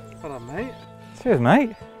 Hello, mate. Cheers,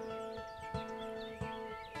 mate.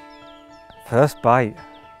 First bite.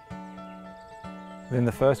 Within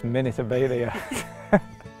the first minute of being here.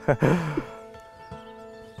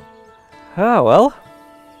 Oh well.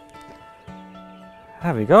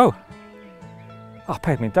 There we go. I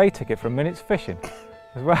paid my day ticket for a minute's fishing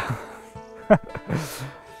as well.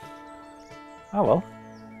 Oh well.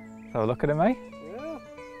 Let's have a look at it, mate. Yeah.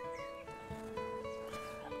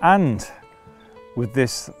 And with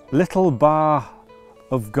this little bar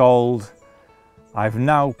of gold, I've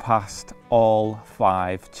now passed all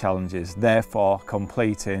 5 challenges, therefore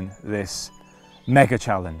completing this mega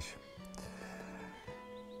challenge.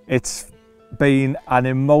 It's been an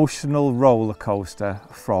emotional roller coaster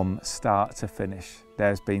from start to finish.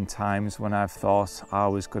 There's been times when I've thought I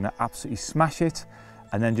was going to absolutely smash it,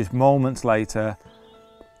 and then just moments later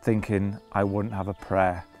thinking I wouldn't have a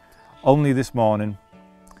prayer. Only this morning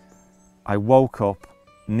I woke up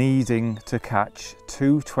needing to catch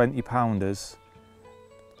 2 20-pounders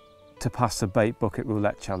to pass the bait bucket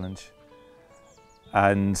roulette challenge,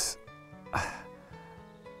 and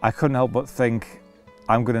I couldn't help but think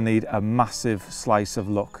I'm going to need a massive slice of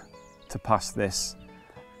luck to pass this.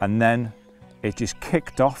 And then it just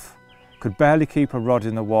kicked off, could barely keep a rod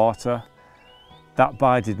in the water. That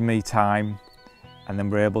bided me time, and then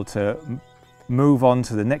we're able to move on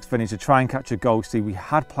to the next venue to try and catch a ghostie. We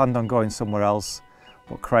had planned on going somewhere else,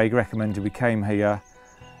 but Craig recommended we came here.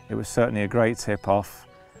 It was certainly a great tip off.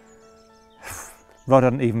 Rod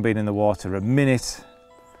hadn't even been in the water a minute,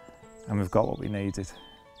 and we've got what we needed.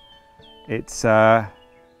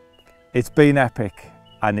 It's been epic,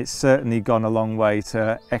 and it's certainly gone a long way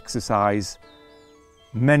to exercise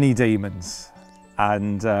many demons,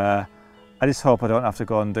 and I just hope I don't have to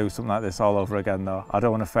go and do something like this all over again though. I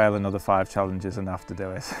don't want to fail another 5 challenges and have to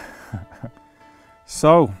do it.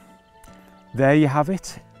 So there you have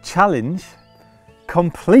it, challenge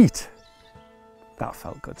complete. That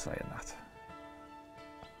felt good saying that.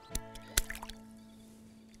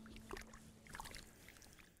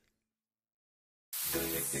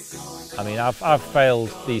 I mean, I've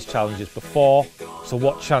failed these challenges before, so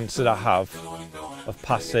what chance did I have of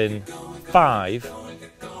passing 5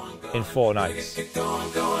 in 4 nights?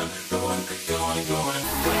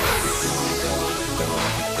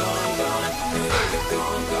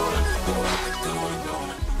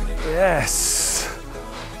 Yes!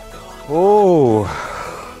 Oh!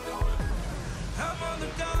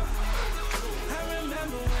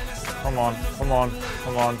 Come on, come on,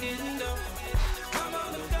 come on.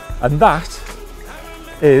 And that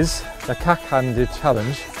is the cack-handed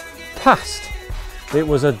challenge passed. It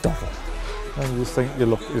was a doddle. And you just think your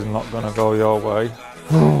luck is not going to go your way.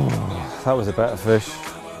 That was a better fish,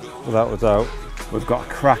 without a doubt. We've got a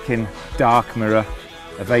cracking dark mirror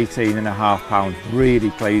of 18.5 pounds.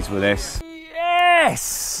 Really pleased with this.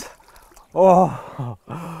 Yes! Oh,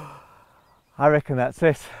 I reckon that's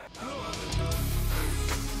it.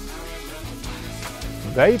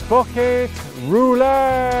 Bait bucket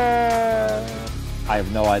roulette. I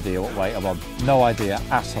have no idea what weight I'm on. No idea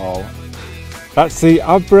at all. That's the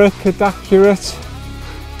abracadaccurate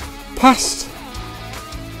past.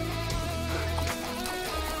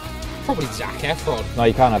 Probably Zac Efron. No,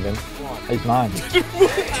 you can't have him. Why? He's mine.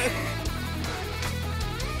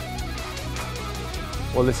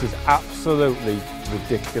 Well, this is absolutely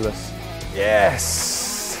ridiculous. Yes!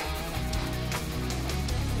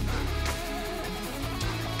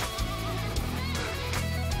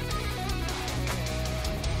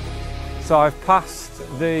 So I've passed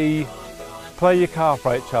the Play Your Carp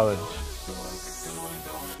Rate challenge.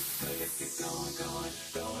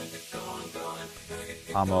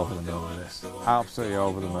 I'm over the moon with this. Absolutely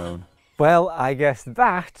over the moon. Well, I guess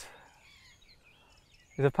that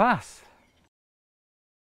is a pass.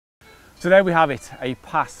 So there we have it, a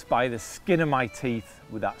pass by the skin of my teeth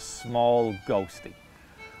with that small ghostie.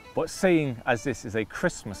 But seeing as this is a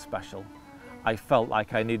Christmas special, I felt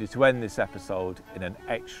like I needed to end this episode in an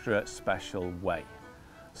extra special way.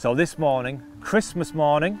 So this morning, Christmas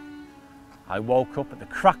morning, I woke up at the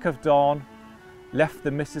crack of dawn, left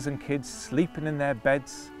the missus and kids sleeping in their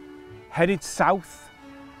beds, headed south,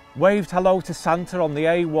 waved hello to Santa on the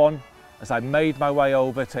A1 as I made my way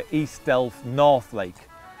over to East Delft North Lake,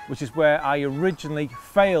 which is where I originally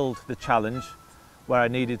failed the challenge, where I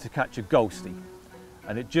needed to catch a ghostie.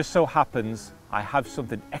 And it just so happens I have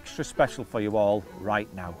something extra special for you all right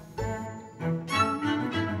now.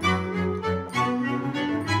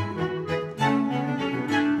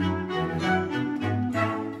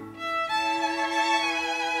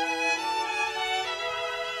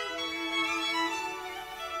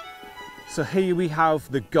 So here we have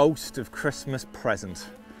the ghost of Christmas present.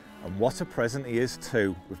 And what a present he is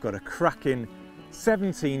too. We've got a cracking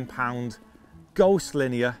 17-pound ghost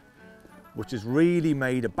linear, which has really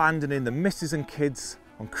made abandoning the missus and kids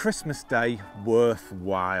on Christmas Day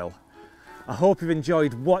worthwhile. I hope you've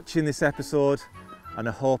enjoyed watching this episode, and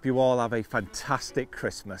I hope you all have a fantastic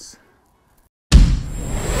Christmas.